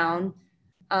up and down.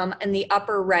 In the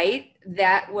upper right,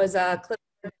 that was a clip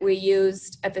that we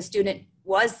used if a student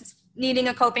was needing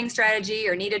a coping strategy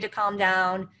or needed to calm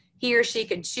down. He or she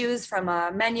could choose from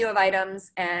a menu of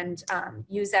items and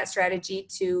use that strategy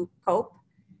to cope.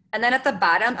 And then at the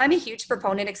bottom, I'm a huge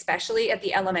proponent, especially at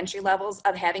the elementary levels,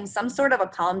 of having some sort of a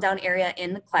calm down area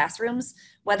in the classrooms,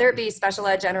 whether it be special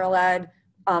ed, general ed,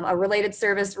 a related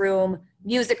service room,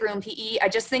 music room, PE. I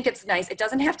just think it's nice. It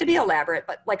doesn't have to be elaborate,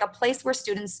 but like a place where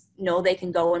students know they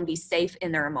can go and be safe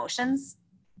in their emotions.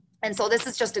 And so this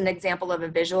is just an example of a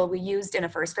visual we used in a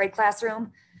first grade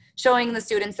classroom, showing the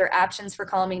students their options for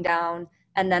calming down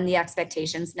and then the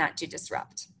expectations not to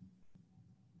disrupt.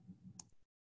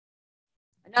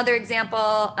 Another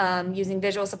example, using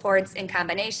visual supports in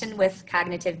combination with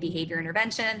cognitive behavior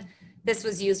intervention. This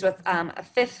was used with a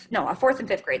fourth and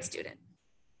fifth grade student.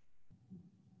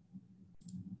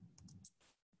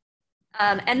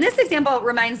 And this example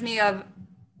reminds me of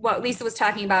what Lisa was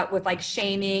talking about with like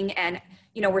shaming and,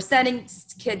 you know, we're sending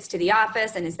kids to the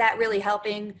office and is that really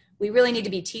helping? We really need to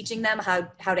be teaching them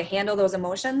how to handle those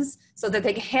emotions so that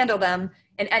they can handle them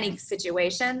in any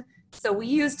situation. So we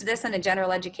used this in a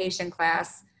general education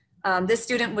class. This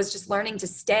student was just learning to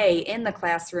stay in the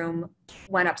classroom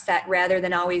when upset rather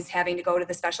than always having to go to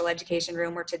the special education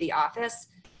room or to the office.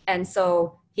 And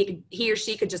so he or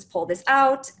she could just pull this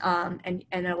out and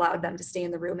allowed them to stay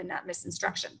in the room and not miss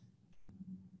instruction.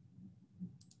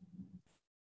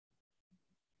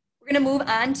 We're going to move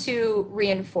on to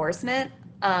reinforcement.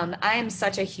 I am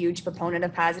such a huge proponent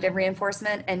of positive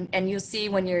reinforcement, and you'll see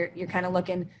when you're kind of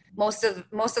looking, most of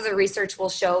the research will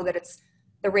show that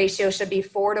the ratio should be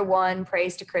 4-to-1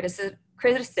 praise to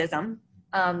criticism.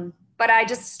 But I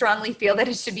just strongly feel that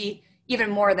it should be even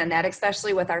more than that,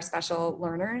 especially with our special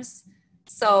learners.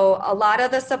 So a lot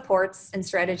of the supports and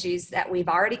strategies that we've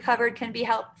already covered can be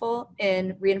helpful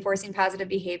in reinforcing positive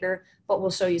behavior, but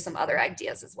we'll show you some other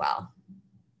ideas as well.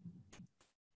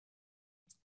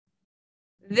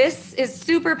 This is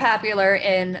super popular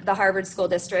in the Harvard School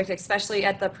District, especially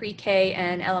at the pre-K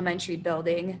and elementary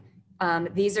building.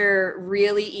 These are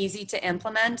really easy to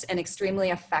implement and extremely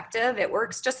effective. It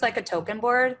works just like a token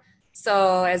board.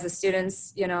 So as the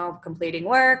students, you know, completing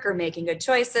work or making good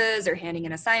choices or handing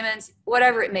in assignments,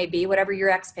 whatever it may be, whatever your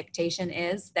expectation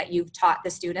is that you've taught the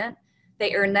student,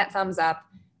 they earn that thumbs up.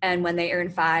 And when they earn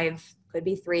 5, could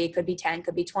be 3, could be 10,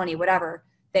 could be 20, whatever,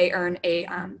 they earn a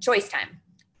choice time.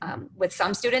 With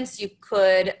some students, you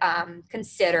could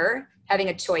consider having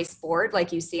a choice board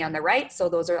like you see on the right. So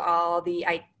those are all the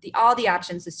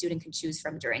options the student can choose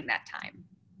from during that time.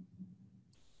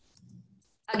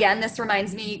 Again, this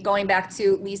reminds me, going back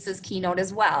to Lisa's keynote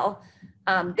as well,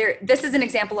 this is an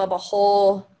example of a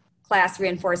whole class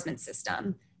reinforcement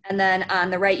system. And then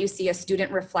on the right, you see a student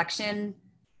reflection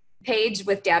page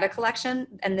with data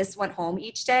collection, and this went home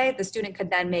each day. The student could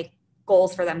then make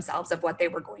goals for themselves of what they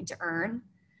were going to earn.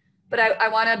 But I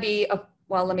wanna be,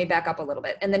 well, let me back up a little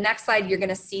bit. In the next slide, you're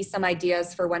gonna see some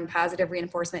ideas for when positive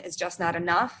reinforcement is just not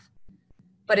enough.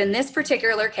 But in this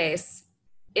particular case,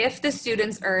 if the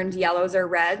students earned yellows or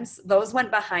reds, those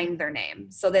went behind their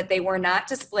name so that they were not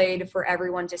displayed for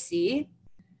everyone to see.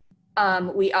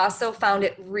 We also found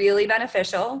it really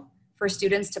beneficial for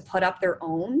students to put up their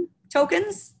own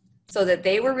tokens so that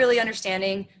they were really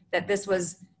understanding that this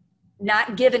was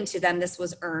not given to them, this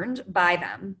was earned by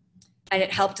them. And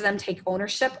it helped them take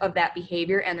ownership of that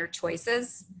behavior and their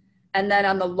choices. And then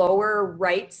on the lower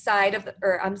right side of the,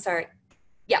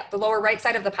 the lower right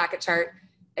side of the pocket chart,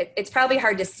 it's probably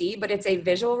hard to see, but it's a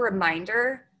visual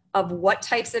reminder of what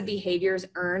types of behaviors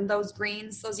earn those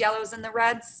greens, those yellows, and the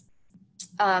reds.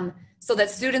 So that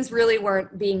students really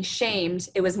weren't being shamed.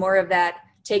 It was more of that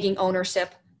taking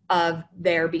ownership of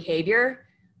their behavior.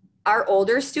 Our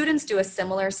older students do a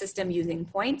similar system using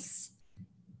points.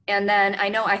 And then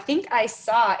I think I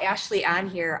saw Ashley on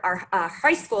here, our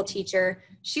high school teacher.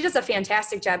 She does a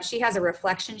fantastic job. She has a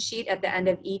reflection sheet at the end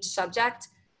of each subject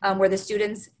where the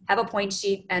students have a point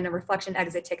sheet and a reflection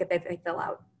exit ticket that they fill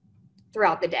out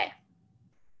throughout the day.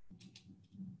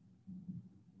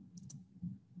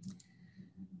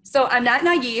 So I'm not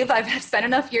naive. I've spent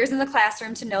enough years in the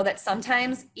classroom to know that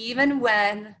sometimes even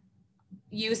when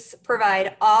you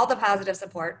provide all the positive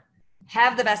support,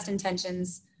 have the best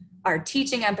intentions, are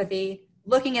teaching empathy,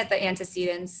 looking at the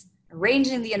antecedents,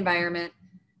 arranging the environment,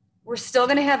 we're still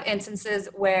going to have instances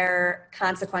where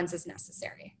consequence is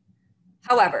necessary.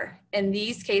 However, in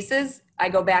these cases, I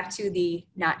go back to the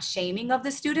not shaming of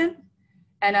the student.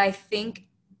 And I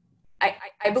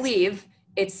believe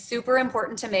it's super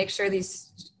important to make sure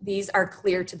these are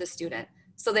clear to the student.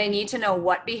 So they need to know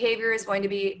what behavior is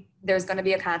there's going to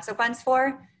be a consequence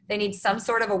for. They need some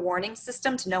sort of a warning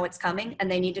system to know it's coming, and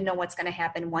they need to know what's going to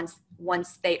happen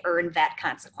once they earn that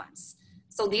consequence.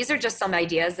 So these are just some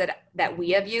ideas that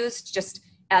we have used just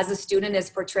as a student is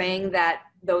portraying that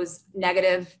those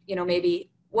negative,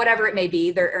 maybe whatever it may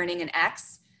be, they're earning an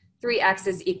X. 3X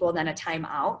is equal then a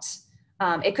timeout.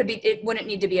 It wouldn't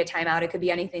need to be a timeout. It could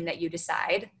be anything that you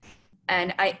decide.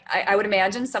 And I would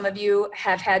imagine some of you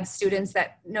have had students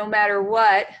that no matter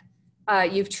what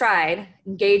you've tried,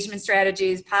 engagement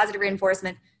strategies, positive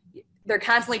reinforcement, they're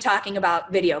constantly talking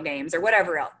about video games or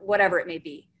whatever else, whatever it may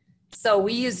be. So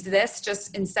we used this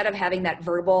just instead of having that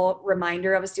verbal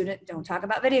reminder of a student, don't talk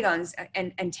about video games,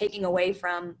 and taking away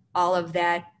from all of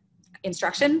that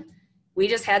instruction, we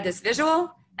just had this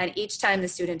visual, and each time the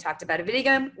student talked about a video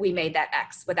game, we made that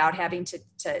X without having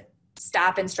to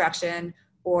stop instruction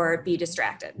or be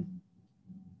distracted.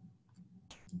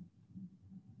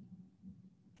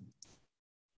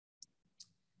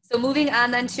 So moving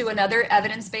on then to another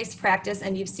evidence-based practice,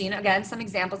 and you've seen again some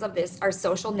examples of this, are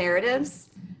social narratives.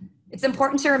 It's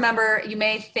important to remember, you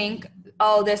may think,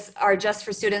 oh, this are just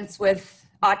for students with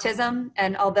autism,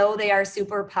 and although they are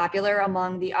super popular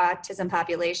among the autism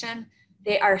population,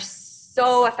 they are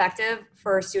so effective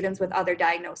for students with other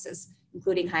diagnoses,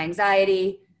 including high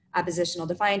anxiety, oppositional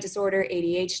defiant disorder,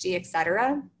 ADHD,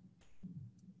 etc.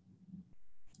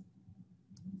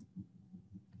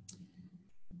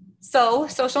 So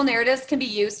social narratives can be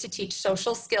used to teach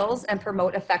social skills and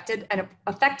promote effective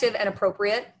and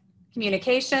appropriate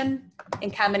communication in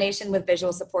combination with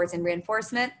visual supports and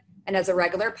reinforcement, and as a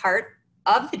regular part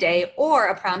of the day or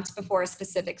a prompt before a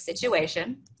specific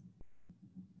situation.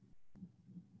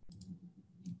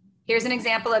 Here's an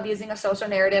example of using a social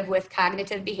narrative with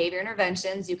cognitive behavior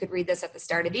interventions. You could read this at the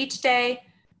start of each day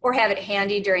or have it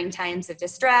handy during times of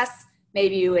distress.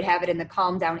 Maybe you would have it in the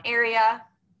calm down area.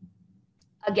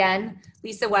 Again,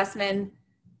 Lisa Westman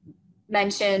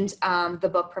mentioned the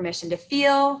book Permission to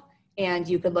Feel, and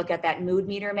you could look at that mood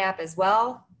meter map as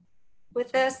well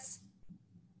with this.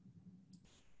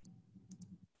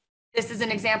 This is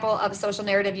an example of a social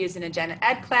narrative used in a gen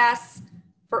ed class.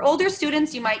 For older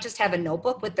students, you might just have a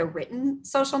notebook with the written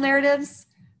social narratives.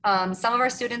 Some of our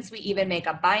students, we even make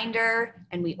a binder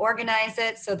and we organize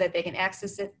it so that they can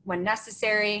access it when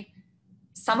necessary.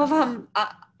 Some of them,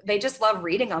 they just love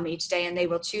reading them each day, and they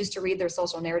will choose to read their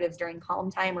social narratives during calm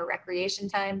time or recreation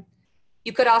time.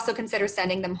 You could also consider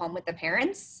sending them home with the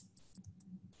parents.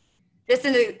 This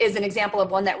is an example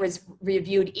of one that was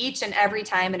reviewed each and every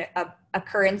time an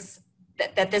occurrence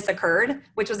that this occurred,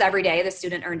 which was every day. The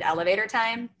student earned elevator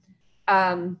time.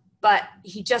 But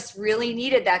he just really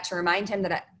needed that to remind him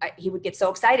that he would get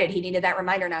so excited. He needed that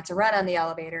reminder not to run on the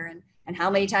elevator, and how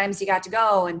many times he got to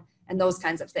go, and those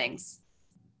kinds of things.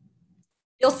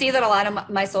 You'll see that a lot of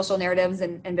my social narratives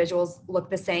and visuals look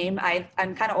the same.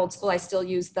 I'm kind of old school. I still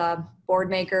use the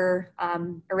Boardmaker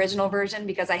original version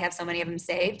because I have so many of them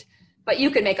saved. But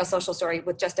you could make a social story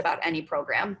with just about any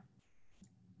program.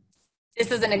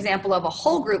 This is an example of a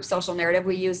whole group social narrative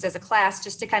we used as a class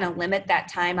just to kind of limit that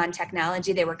time on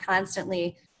technology. They were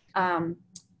constantly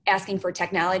asking for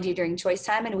technology during choice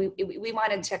time, and we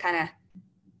wanted to kind of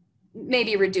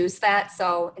maybe reduce that.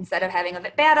 So instead of having a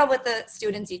battle with the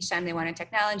students each time they wanted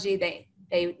technology,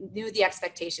 they knew the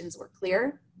expectations were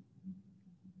clear.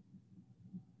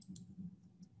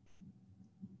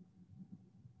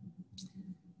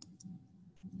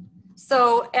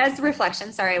 So as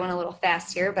reflection, sorry, I went a little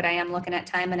fast here, but I am looking at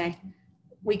time, and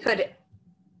we could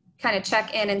kind of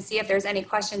check in and see if there's any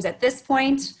questions at this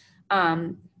point.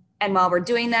 And while we're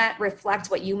doing that, reflect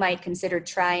what you might consider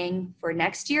trying for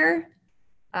next year.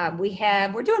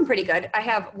 We're doing pretty good. I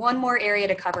have one more area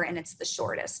to cover, and it's the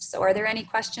shortest. So are there any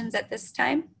questions at this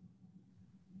time?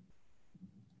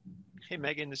 Hey,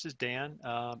 Megan, this is Dan.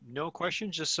 No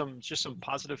questions, just some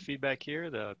positive feedback here.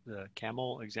 The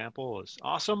camel example is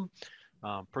awesome.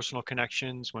 Personal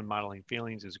connections when modeling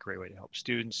feelings is a great way to help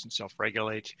students and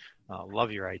self-regulate.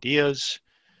 Love your ideas.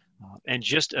 And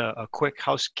just a quick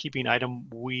housekeeping item.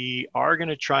 We are going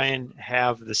to try and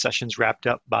have the sessions wrapped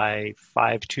up by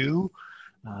 5:02.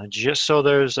 Just so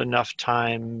there's enough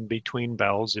time between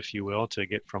bells, if you will, to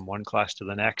get from one class to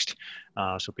the next,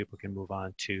 so people can move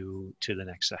on to the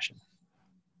next session.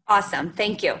 Awesome,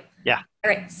 thank you. Yeah.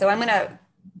 All right, so I'm gonna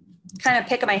kind of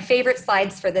pick my favorite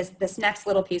slides for this next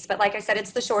little piece, but like I said,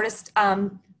 it's the shortest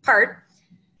part.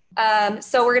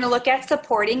 So we're gonna look at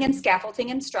supporting and scaffolding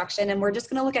instruction, and we're just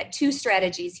gonna look at two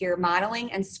strategies here,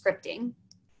 modeling and scripting.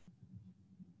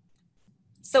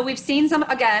 So we've seen some,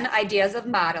 again, ideas of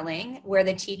modeling where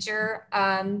the teacher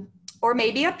or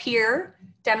maybe a peer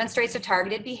demonstrates a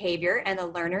targeted behavior and the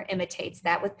learner imitates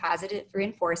that with positive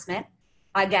reinforcement.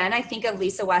 Again, I think of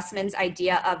Lisa Westman's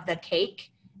idea of the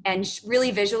cake and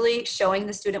really visually showing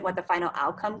the student what the final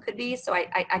outcome could be. So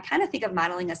I kind of think of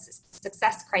modeling as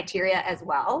success criteria as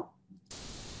well.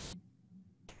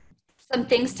 Some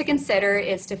things to consider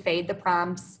is to fade the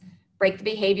prompts, break the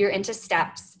behavior into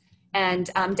steps,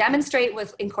 and demonstrate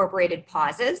with incorporated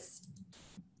pauses.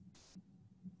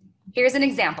 Here's an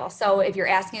example. So if you're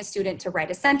asking a student to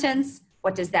write a sentence,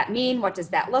 what does that mean? What does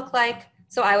that look like?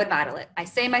 So I would model it. I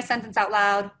say my sentence out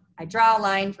loud. I draw a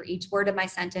line for each word of my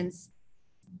sentence.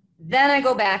 Then I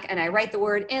go back and I write the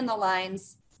word in the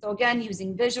lines. So again,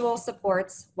 using visual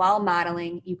supports while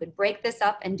modeling, you could break this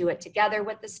up and do it together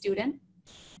with the student.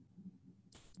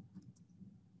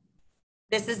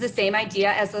 This is the same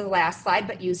idea as the last slide,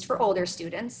 but used for older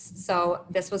students. So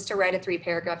this was to write a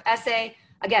 3-paragraph essay.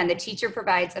 Again, the teacher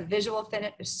provides a visual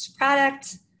finished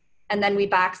product, and then we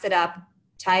box it up,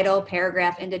 title,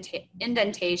 paragraph,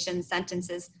 indentation,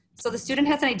 sentences, so the student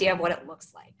has an idea of what it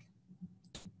looks like.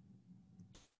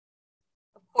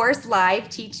 Of course, live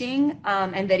teaching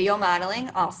and video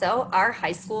modeling also. Our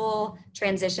high school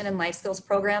transition and life skills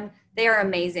program, they are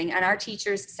amazing, and our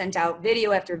teachers sent out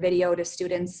video after video to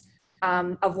students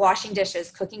of washing dishes,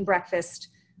 cooking breakfast,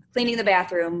 cleaning the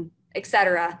bathroom,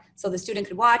 etc. So the student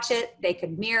could watch it, they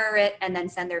could mirror it, and then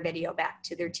send their video back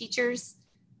to their teachers.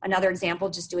 Another example,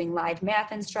 just doing live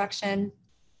math instruction.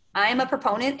 I'm a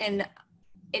proponent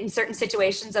in certain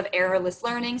situations of errorless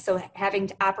learning, so having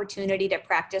the opportunity to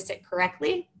practice it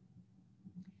correctly.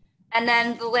 And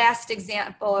then the last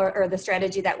example or the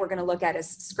strategy that we're gonna look at is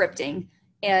scripting.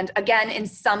 And again, in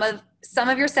some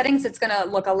of your settings, it's gonna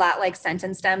look a lot like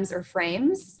sentence stems or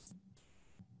frames.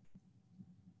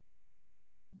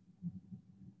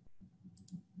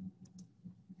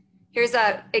 Here's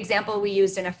an example we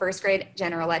used in a first grade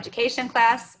general education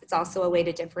class. It's also a way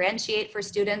to differentiate for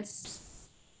students.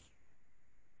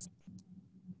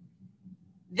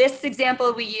 This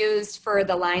example we used for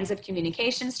the lines of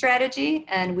communication strategy,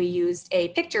 and we used a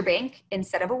picture bank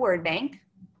instead of a word bank.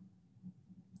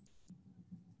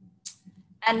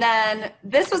 And then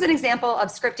this was an example of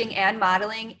scripting and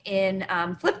modeling in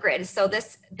Flipgrid. So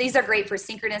these are great for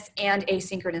synchronous and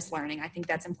asynchronous learning. I think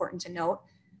that's important to note.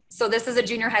 So this is a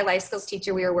junior high life skills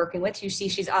teacher we were working with. You see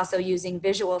she's also using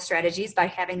visual strategies by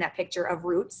having that picture of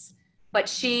roots. But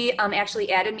she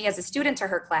actually added me as a student to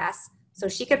her class. So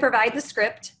she could provide the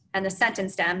script and the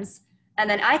sentence stems, and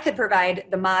then I could provide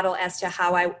the model as to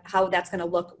how that's gonna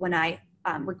look when I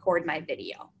record my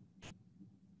video.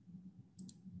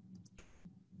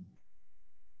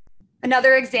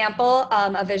 Another example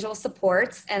of visual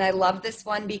supports, and I love this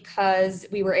one because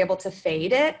we were able to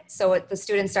fade it. So the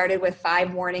student started with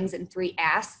 5 warnings and 3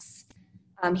 asks.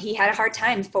 He had a hard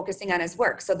time focusing on his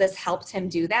work, so this helped him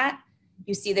do that.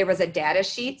 You see there was a data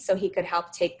sheet, so he could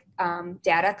help take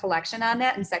data collection on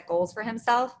that and set goals for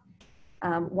himself.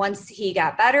 Once he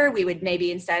got better, we would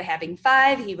maybe instead of having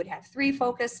 5, he would have 3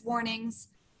 focus warnings.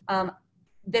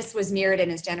 This was mirrored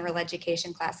in his general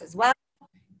education class as well.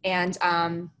 And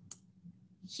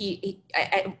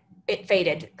it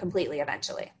faded completely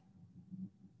eventually.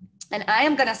 And I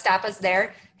am gonna stop us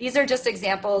there. These are just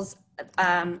examples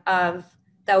of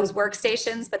those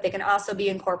workstations, but they can also be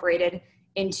incorporated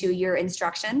into your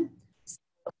instruction.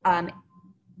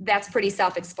 That's pretty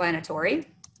self-explanatory. And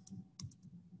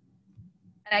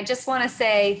I just wanna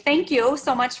say thank you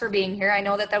so much for being here. I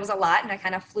know that was a lot and I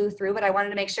kind of flew through, but I wanted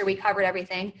to make sure we covered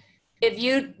everything. If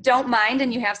you don't mind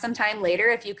and you have some time later,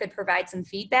 if you could provide some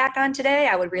feedback on today,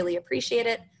 I would really appreciate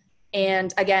it.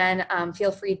 And again,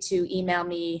 feel free to email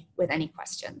me with any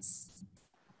questions.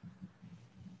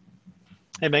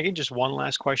 Hey, Megan, just one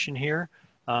last question here.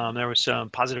 There was some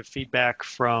positive feedback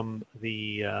from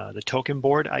the token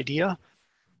board idea.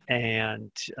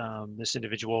 And this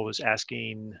individual was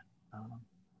asking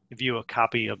if you a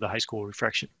copy of the high school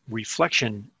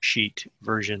reflection sheet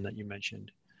version that you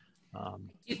mentioned.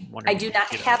 I do not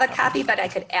have a copy, but I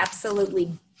could absolutely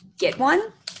get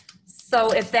one.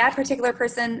 So if that particular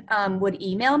person would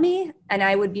email me, and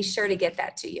I would be sure to get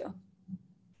that to you.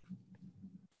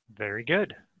 Very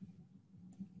good.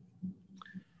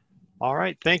 All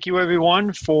right. Thank you,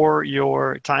 everyone, for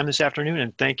your time this afternoon.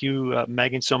 And thank you,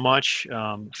 Megan, so much.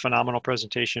 Phenomenal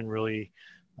presentation. Really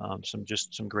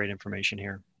some great information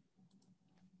here.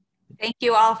 Thank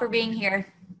you all for being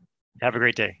here. Have a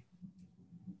great day.